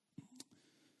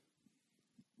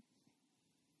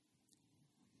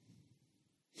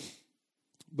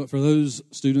 But for those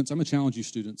students, I'm going to challenge you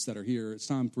students that are here. It's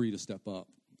time for you to step up,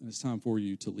 and it's time for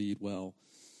you to lead well.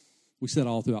 We said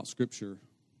all throughout Scripture,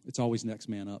 it's always next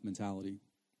man up mentality.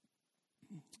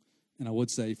 And I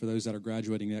would say for those that are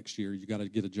graduating next year, you got to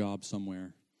get a job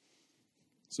somewhere.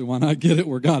 So why not get it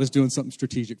where God is doing something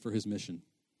strategic for his mission?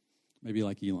 Maybe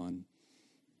like Elon.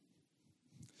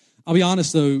 I'll be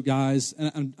honest, though, guys,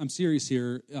 and I'm serious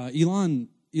here. Elon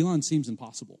seems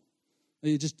impossible.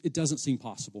 It doesn't seem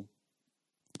possible.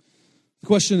 The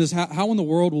question is, how in the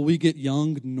world will we get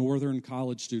young northern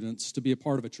college students to be a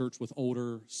part of a church with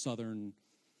older southern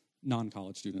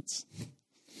non-college students?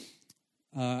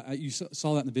 You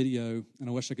saw that in the video, and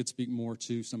I wish I could speak more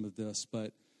to some of this,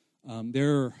 but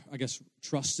they're, I guess,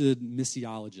 trusted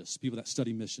missiologists, people that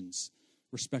study missions,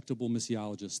 respectable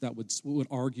missiologists that would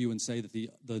argue and say that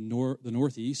the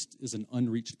Northeast is an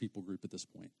unreached people group at this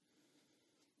point.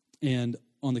 And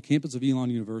on the campus of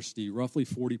Elon University, roughly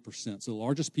 40%, so the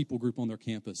largest people group on their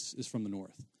campus is from the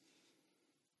North.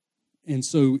 And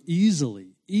so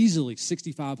easily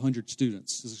 6,500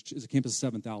 students, this is a campus of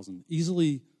 7,000,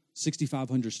 easily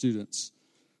 6,500 students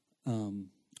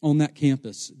on that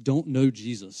campus don't know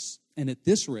Jesus. And at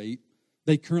this rate,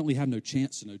 they currently have no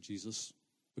chance to know Jesus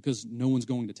because no one's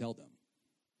going to tell them.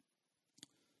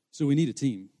 So we need a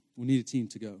team. We need a team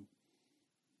to go.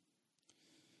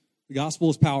 The gospel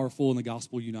is powerful and the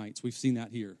gospel unites. We've seen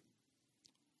that here.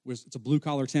 It's a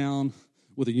blue-collar town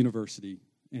with a university,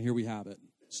 and here we have it.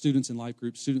 Students in life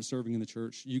groups, students serving in the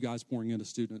church, you guys pouring into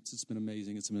students. It's been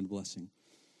amazing. It's been a blessing.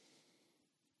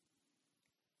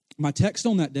 My text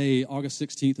on that day, August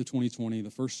 16th of 2020, the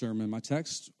first sermon, my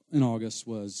text in August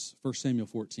was 1 Samuel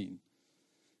 14.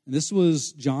 And this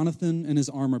was Jonathan and his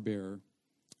armor bearer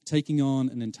taking on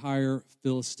an entire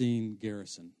Philistine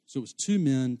garrison. So it was two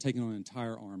men taking on an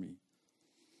entire army,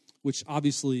 which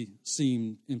obviously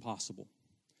seemed impossible.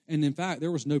 And in fact,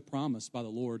 there was no promise by the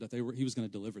Lord that he was going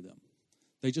to deliver them.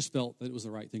 They just felt that it was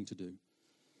the right thing to do.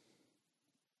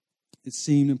 It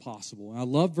seemed impossible. And I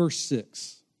love verse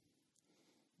 6.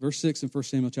 Verse 6 in 1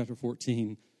 Samuel chapter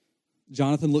 14,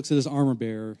 Jonathan looks at his armor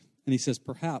bearer and he says,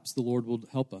 "Perhaps the Lord will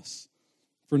help us,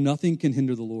 for nothing can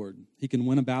hinder the Lord. He can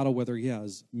win a battle whether he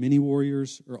has many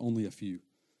warriors or only a few."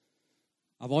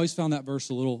 I've always found that verse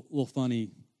a little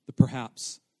funny, the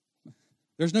perhaps.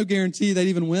 There's no guarantee they'd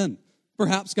even win.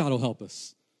 Perhaps God will help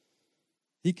us.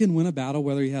 He can win a battle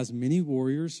whether he has many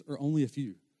warriors or only a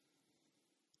few.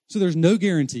 So there's no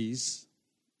guarantees.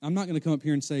 I'm not going to come up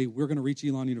here and say we're going to reach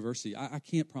Elon University. I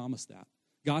can't promise that.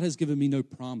 God has given me no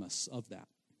promise of that.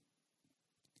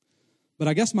 But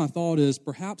I guess my thought is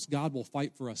perhaps God will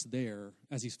fight for us there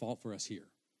as he's fought for us here.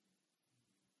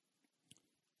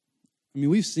 I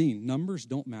mean, we've seen numbers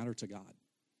don't matter to God.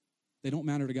 They don't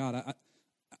matter to God.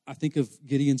 I think of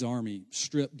Gideon's army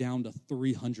stripped down to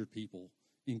 300 people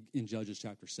in Judges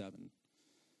chapter 7.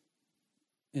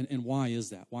 And why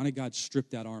is that? Why did God strip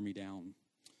that army down?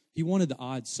 He wanted the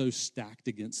odds so stacked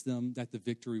against them that the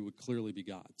victory would clearly be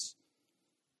God's.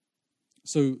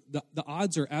 So the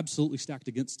odds are absolutely stacked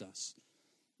against us.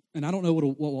 And I don't know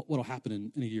what'll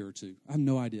happen in a year or two. I have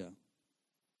no idea.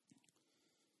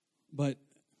 But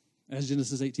as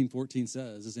Genesis 18:14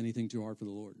 says, is anything too hard for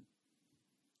the Lord?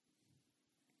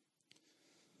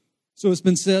 So it's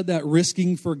been said that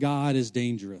risking for God is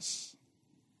dangerous,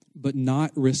 but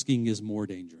not risking is more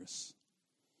dangerous.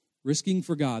 Risking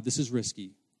for God, this is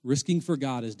risky. Risking for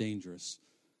God is dangerous,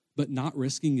 but not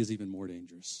risking is even more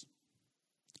dangerous.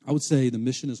 I would say the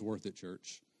mission is worth it,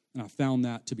 church, and I found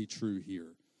that to be true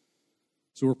here.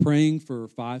 So we're praying for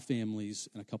 5 families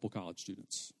and a couple college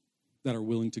students that are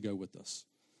willing to go with us.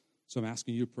 So I'm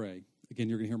asking you to pray. Again,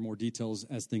 you're going to hear more details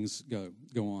as things go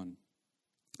on.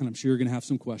 And I'm sure you're going to have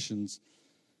some questions,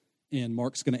 and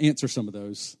Mark's going to answer some of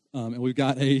those. And we've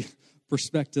got a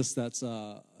prospectus that's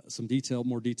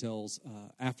more details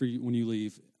when you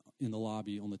leave in the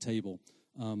lobby on the table.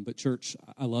 But church,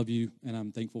 I love you, and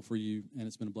I'm thankful for you, and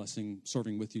it's been a blessing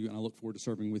serving with you, and I look forward to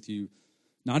serving with you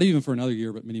not even for another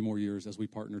year, but many more years as we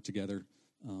partner together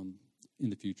in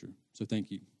the future. So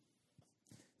thank you.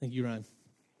 Thank you, Ryan.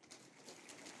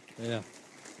 Yeah.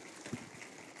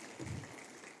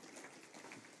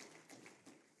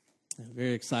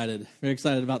 Very excited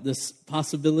about this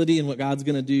possibility and what God's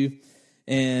going to do.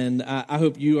 And I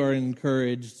hope you are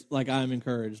encouraged, like I'm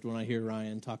encouraged when I hear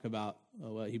Ryan talk about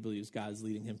what he believes God's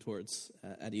leading him towards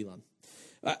at Elon.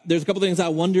 There's a couple things I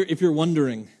wonder if you're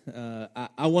wondering.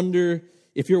 I wonder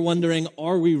if you're wondering,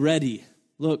 are we ready?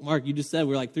 Look, Mark, you just said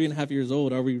we're like 3.5 years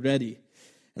old. Are we ready?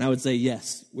 And I would say,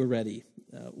 yes, we're ready.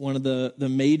 One of the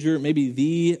major, maybe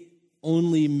the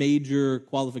only major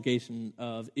qualification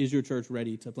of is your church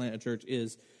ready to plant a church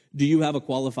is, do you have a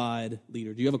qualified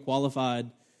leader? Do you have a qualified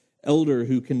elder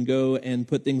who can go and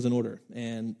put things in order?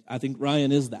 And I think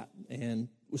Ryan is that. And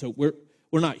so we're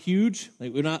not huge.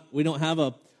 Like we don't have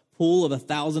a pool of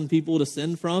 1,000 people to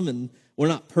send from, and we're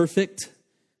not perfect.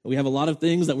 We have a lot of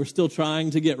things that we're still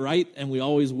trying to get right, and we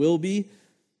always will be.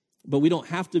 But we don't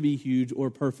have to be huge or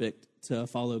perfect to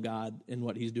follow God in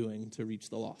what he's doing to reach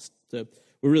the lost. So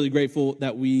we're really grateful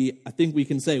that I think we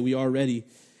can say we are ready.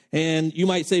 And you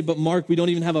might say, but Mark, we don't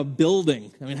even have a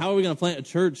building. I mean, how are we going to plant a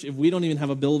church if we don't even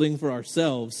have a building for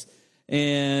ourselves?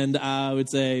 And I would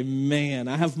say, man,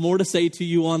 I have more to say to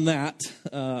you on that.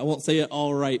 I won't say it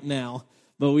all right now,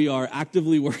 but we are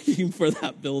actively working for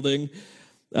that building.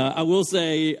 I will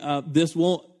say this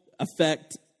won't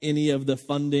affect any of the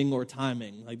funding or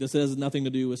timing. Like, this has nothing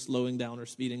to do with slowing down or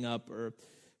speeding up or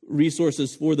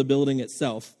resources for the building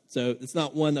itself. So it's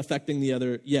not one affecting the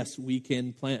other. Yes, we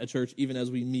can plant a church even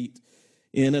as we meet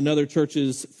in another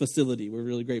church's facility. We're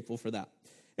really grateful for that.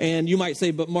 And you might say,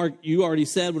 but Mark, you already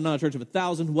said we're not a church of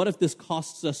 1,000. What if this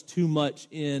costs us too much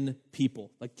in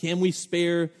people? Like, can we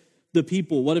spare the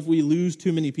people? What if we lose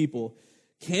too many people?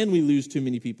 Can we lose too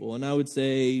many people? And I would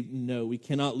say, no, we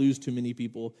cannot lose too many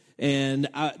people. And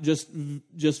just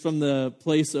from the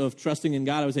place of trusting in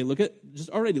God, I would say, look at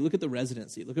the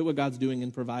residency. Look at what God's doing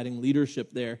in providing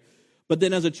leadership there. But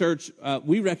then as a church,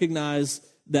 we recognize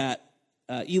that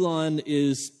Elon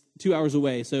is 2 hours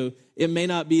away. So it may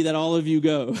not be that all of you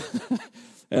go.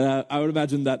 And I would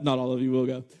imagine that not all of you will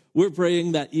go. We're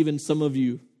praying that even some of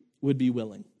you would be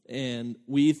willing. And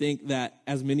we think that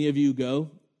as many of you go,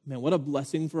 man, what a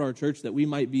blessing for our church that we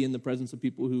might be in the presence of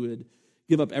people who would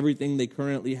give up everything they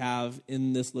currently have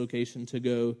in this location to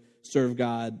go serve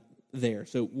God there.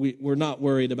 So we're not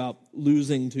worried about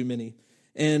losing too many.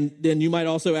 And then you might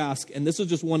also ask, and this is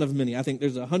just one of many. I think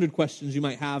there's 100 questions you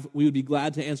might have. We would be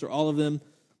glad to answer all of them.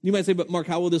 You might say, but Mark,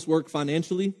 how will this work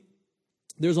financially?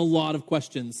 There's a lot of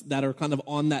questions that are kind of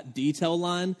on that detail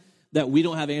line that we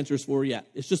don't have answers for yet.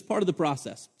 It's just part of the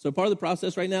process. So part of the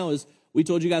process right now is we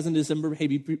told you guys in December,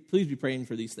 hey, please be praying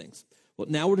for these things. Well,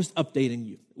 now we're just updating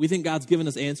you. We think God's given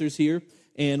us answers here,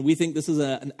 and we think this is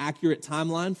an accurate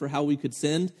timeline for how we could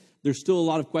send. There's still a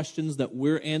lot of questions that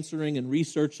we're answering and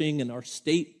researching, and our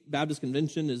state Baptist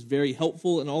convention is very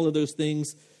helpful in all of those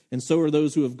things, and so are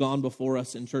those who have gone before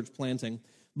us in church planting.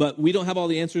 But we don't have all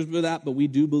the answers for that, but we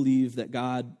do believe that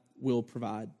God will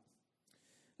provide.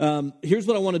 Here's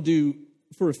what I want to do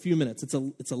for a few minutes. It's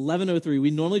 11:03.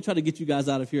 We normally try to get you guys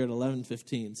out of here at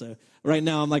 11:15. So right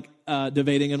now I'm like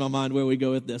debating in my mind where we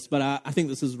go with this, but I think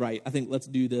this is right. I think let's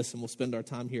do this and we'll spend our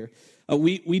time here.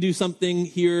 We do something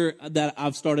here that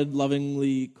I've started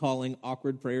lovingly calling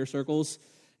awkward prayer circles.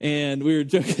 And we were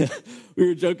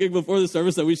joking before the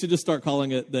service that we should just start calling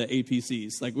it the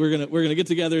APCs. Like we're gonna get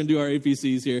together and do our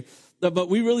APCs here. But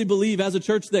we really believe as a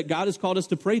church that God has called us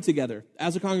to pray together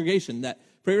as a congregation, that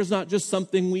prayer is not just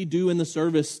something we do in the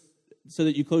service so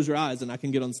that you close your eyes and I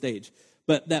can get on stage,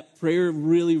 but that prayer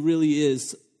really, really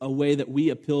is a way that we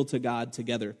appeal to God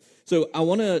together. So I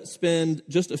want to spend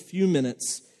just a few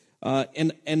minutes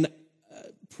and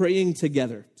praying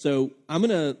together. So I'm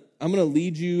gonna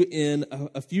lead you in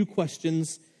a few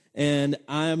questions, and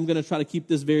I'm gonna try to keep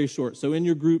this very short. So in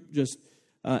your group, just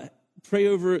pray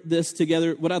over this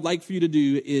together. What I'd like for you to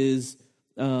do is,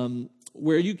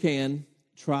 where you can,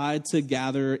 try to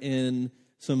gather in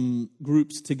some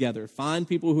groups together. Find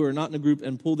people who are not in a group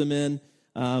and pull them in.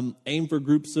 Aim for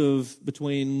groups of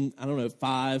between,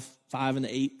 5 and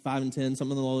 8, 5 and 10,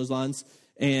 something along those lines.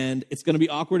 And it's going to be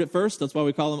awkward at first. That's why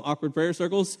we call them awkward prayer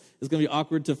circles. It's going to be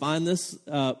awkward to find this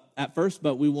at first,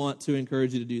 but we want to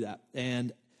encourage you to do that.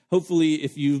 And hopefully,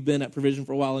 if you've been at Provision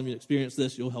for a while and you've experienced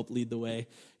this, you'll help lead the way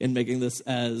in making this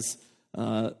as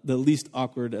the least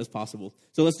awkward as possible.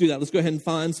 So let's do that. Let's go ahead and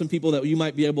find some people that you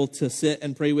might be able to sit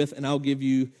and pray with, and I'll give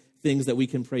you things that we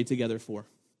can pray together for.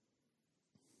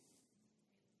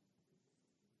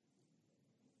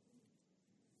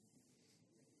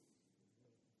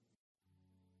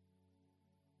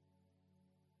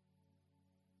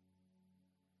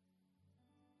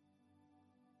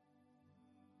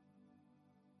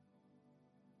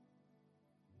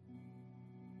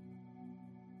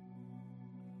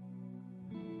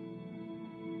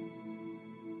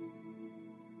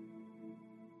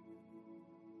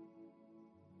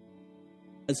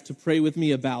 to pray with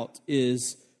me about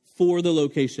is for the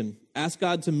location. Ask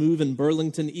God to move in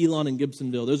Burlington, Elon, and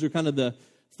Gibsonville. Those are kind of the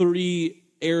three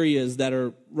areas that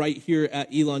are right here at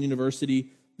Elon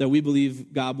University that we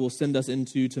believe God will send us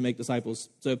into to make disciples.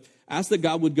 So ask that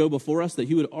God would go before us, that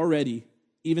he would already,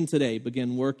 even today,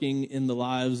 begin working in the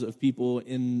lives of people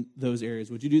in those areas.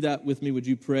 Would you do that with me? Would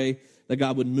you pray that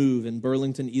God would move in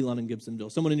Burlington, Elon, and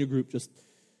Gibsonville? Someone in your group, just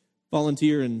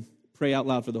volunteer and pray out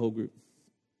loud for the whole group.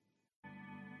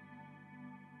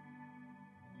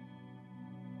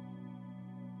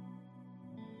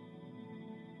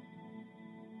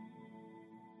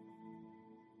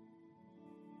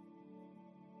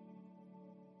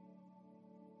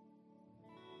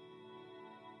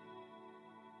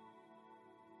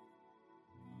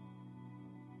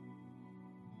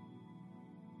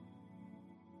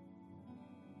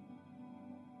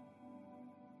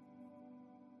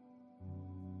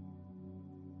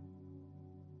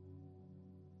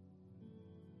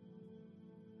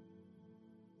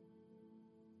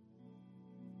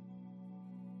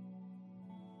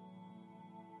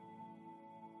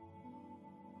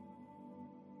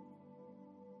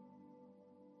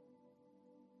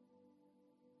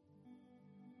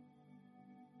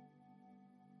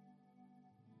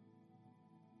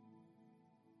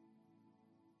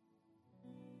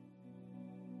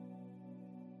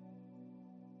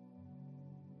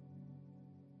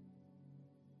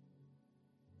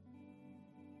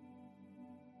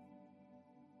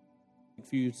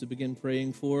 For you to begin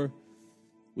praying for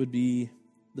would be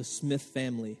the Smith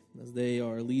family, as they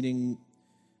are leading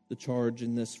the charge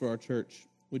in this for our church.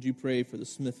 Would you pray for the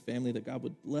Smith family, that God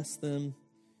would bless them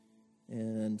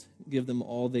and give them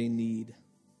all they need?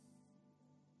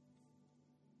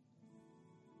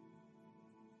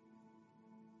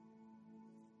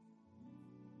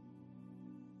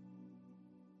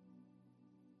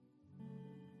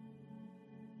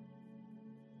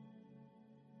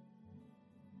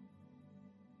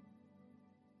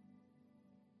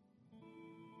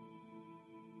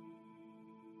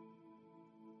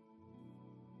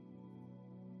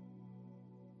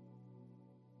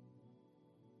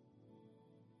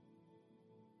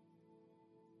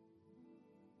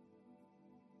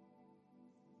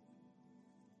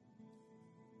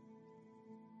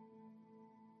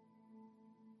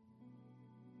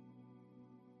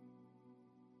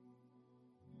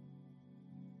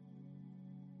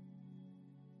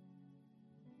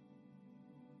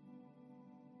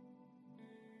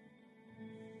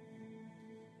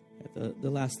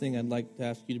 The last thing I'd like to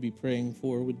ask you to be praying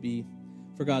for would be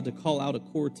for God to call out a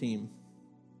core team.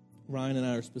 Ryan and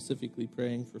I are specifically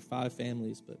praying for 5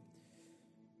 families, but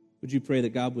would you pray that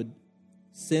God would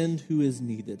send who is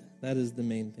needed? That is the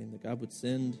main thing, that God would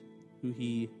send who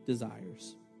he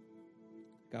desires.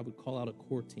 God would call out a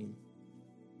core team.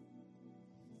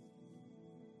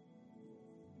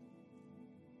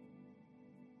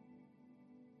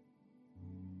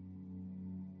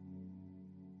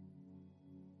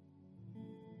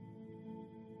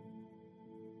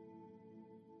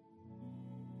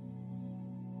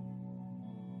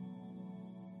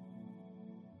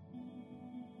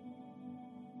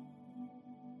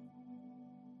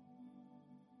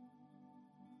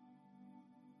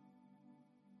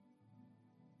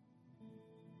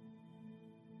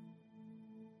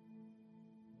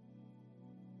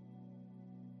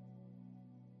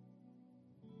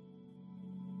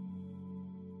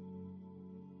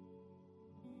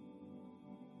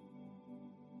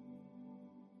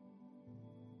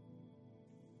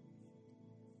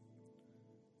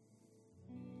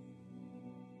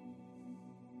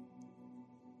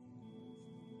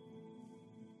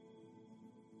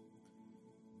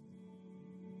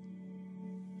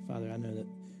 Father, I know that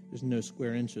there's no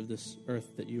square inch of this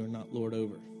earth that you are not Lord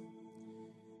over.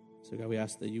 So, God, we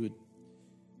ask that you would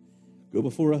go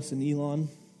before us in Elon,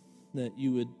 that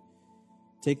you would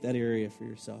take that area for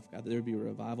yourself, God, that there would be a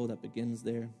revival that begins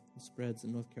there and spreads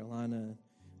in North Carolina,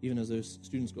 even as those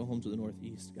students go home to the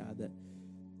Northeast, God, that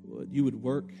you would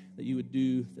work, that you would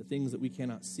do the things that we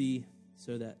cannot see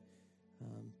so that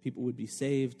people would be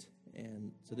saved,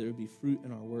 and so there would be fruit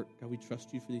in our work. God, we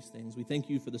trust you for these things. We thank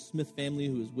you for the Smith family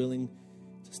who is willing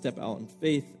to step out in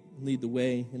faith and lead the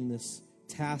way in this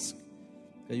task.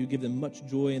 God, you give them much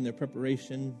joy in their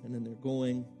preparation and in their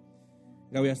going.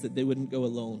 God, we ask that they wouldn't go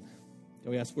alone.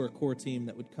 God, we ask for a core team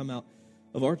that would come out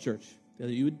of our church. God,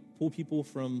 that you would pull people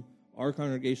from our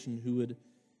congregation who would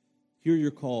hear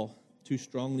your call too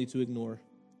strongly to ignore,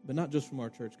 but not just from our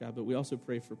church, God, but we also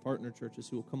pray for partner churches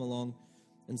who will come along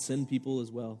and send people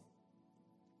as well.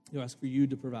 We ask for you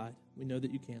to provide. We know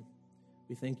that you can.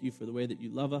 We thank you for the way that you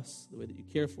love us, the way that you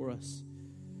care for us,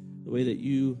 the way that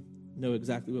you know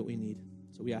exactly what we need.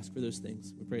 So we ask for those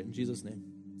things. We pray it in Jesus' name.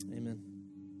 Amen.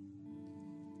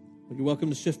 Well, you're welcome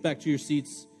to shift back to your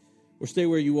seats or stay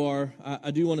where you are.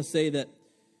 I do want to say that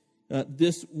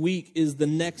this week is the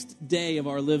next day of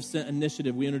our Live Sent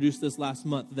initiative. We introduced this last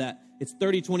month, that it's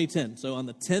 30-20-10. So on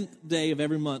the 10th day of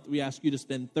every month, we ask you to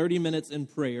spend 30 minutes in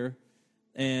prayer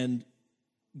and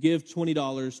give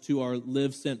 $20 to our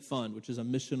Live Sent fund, which is a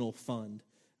missional fund.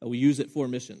 We use it for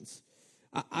missions.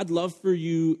 I'd love for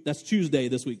you, that's Tuesday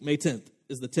this week, May 10th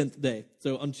is the 10th day.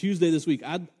 So on Tuesday this week,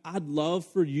 I'd love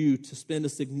for you to spend a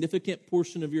significant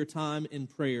portion of your time in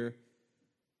prayer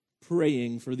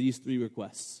praying for these three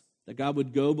requests. That God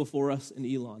would go before us in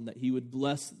Elon, that he would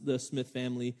bless the Smith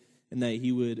family, and that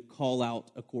he would call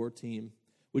out a core team.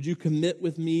 Would you commit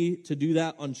with me to do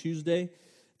that on Tuesday?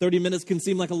 30 minutes can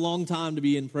seem like a long time to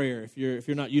be in prayer if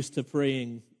you're not used to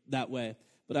praying that way.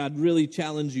 But I'd really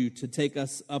challenge you to take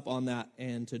us up on that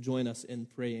and to join us in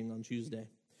praying on Tuesday.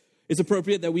 It's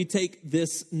appropriate that we take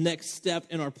this next step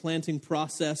in our planting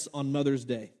process on Mother's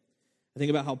Day. I think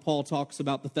about how Paul talks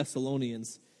about the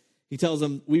Thessalonians. He tells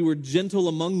them, we were gentle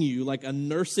among you like a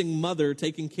nursing mother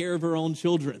taking care of her own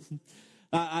children.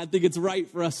 I think it's right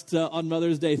for us to, on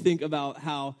Mother's Day, think about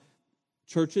how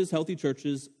churches, healthy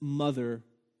churches, mother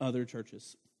other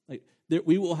churches. Like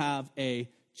we will have a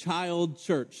child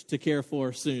church to care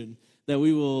for soon, that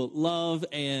we will love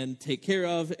and take care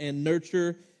of and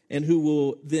nurture, and who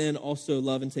will then also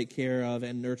love and take care of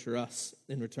and nurture us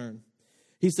in return.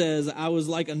 He says, I was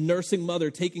like a nursing mother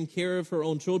taking care of her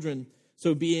own children.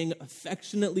 So being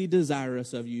affectionately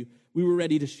desirous of you, we were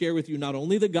ready to share with you not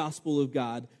only the gospel of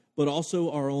God, but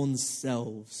also our own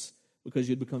selves, because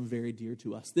you'd become very dear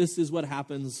to us. This is what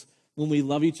happens when we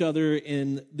love each other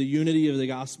in the unity of the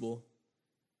gospel.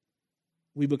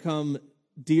 We become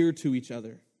dear to each other.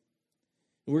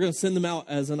 And we're going to send them out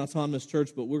as an autonomous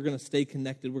church, but we're going to stay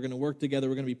connected. We're going to work together.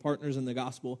 We're going to be partners in the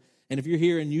gospel. And if you're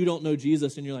here and you don't know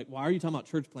Jesus and you're like, why are you talking about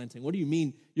church planting? What do you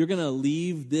mean you're going to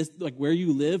leave this, like where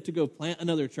you live, to go plant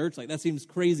another church? Like that seems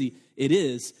crazy. It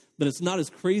is, but it's not as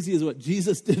crazy as what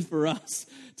Jesus did for us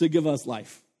to give us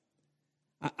life.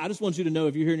 I just want you to know,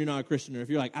 if you're here and you're not a Christian, or if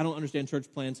you're like, I don't understand church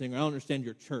planting, or I don't understand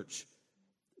your church,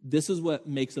 this is what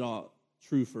makes it all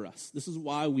true for us. This is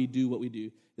why we do what we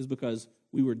do, is because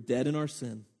we were dead in our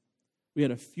sin. We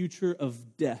had a future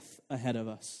of death ahead of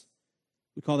us.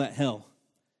 We call that hell.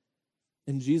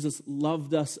 And Jesus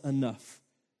loved us enough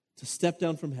to step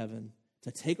down from heaven, to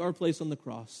take our place on the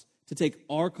cross, to take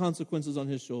our consequences on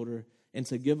his shoulder, and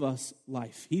to give us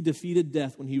life. He defeated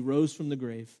death when he rose from the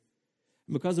grave.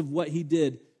 And because of what he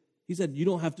did, he said, you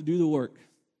don't have to do the work.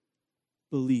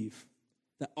 Believe.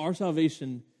 That our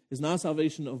salvation is not a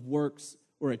salvation of works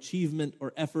or achievement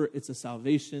or effort. It's a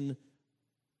salvation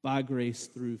by grace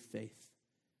through faith.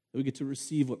 That we get to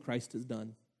receive what Christ has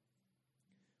done.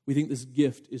 We think this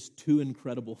gift is too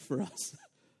incredible for us.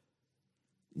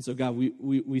 And so, God,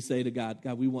 we say to God,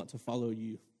 we want to follow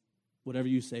you. Whatever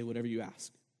you say, whatever you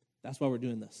ask. That's why we're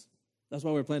doing this. That's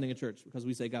why we're planting a church, because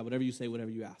we say, God, whatever you say,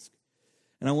 whatever you ask.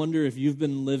 And I wonder if you've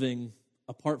been living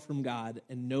apart from God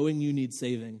and knowing you need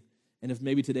saving, and if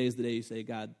maybe today is the day you say,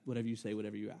 God, whatever you say,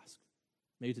 whatever you ask.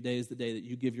 Maybe today is the day that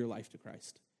you give your life to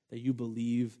Christ, that you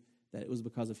believe that it was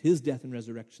because of his death and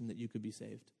resurrection that you could be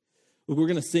saved. We're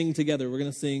going to sing together. We're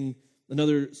going to sing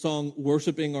another song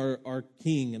worshiping our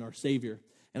King and our Savior.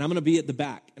 And I'm going to be at the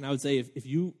back. And I would say if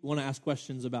you want to ask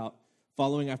questions about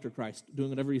following after Christ, doing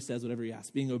whatever he says, whatever he asks,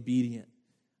 being obedient,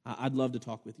 I'd love to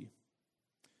talk with you.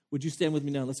 Would you stand with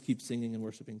me now? Let's keep singing and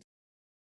worshiping.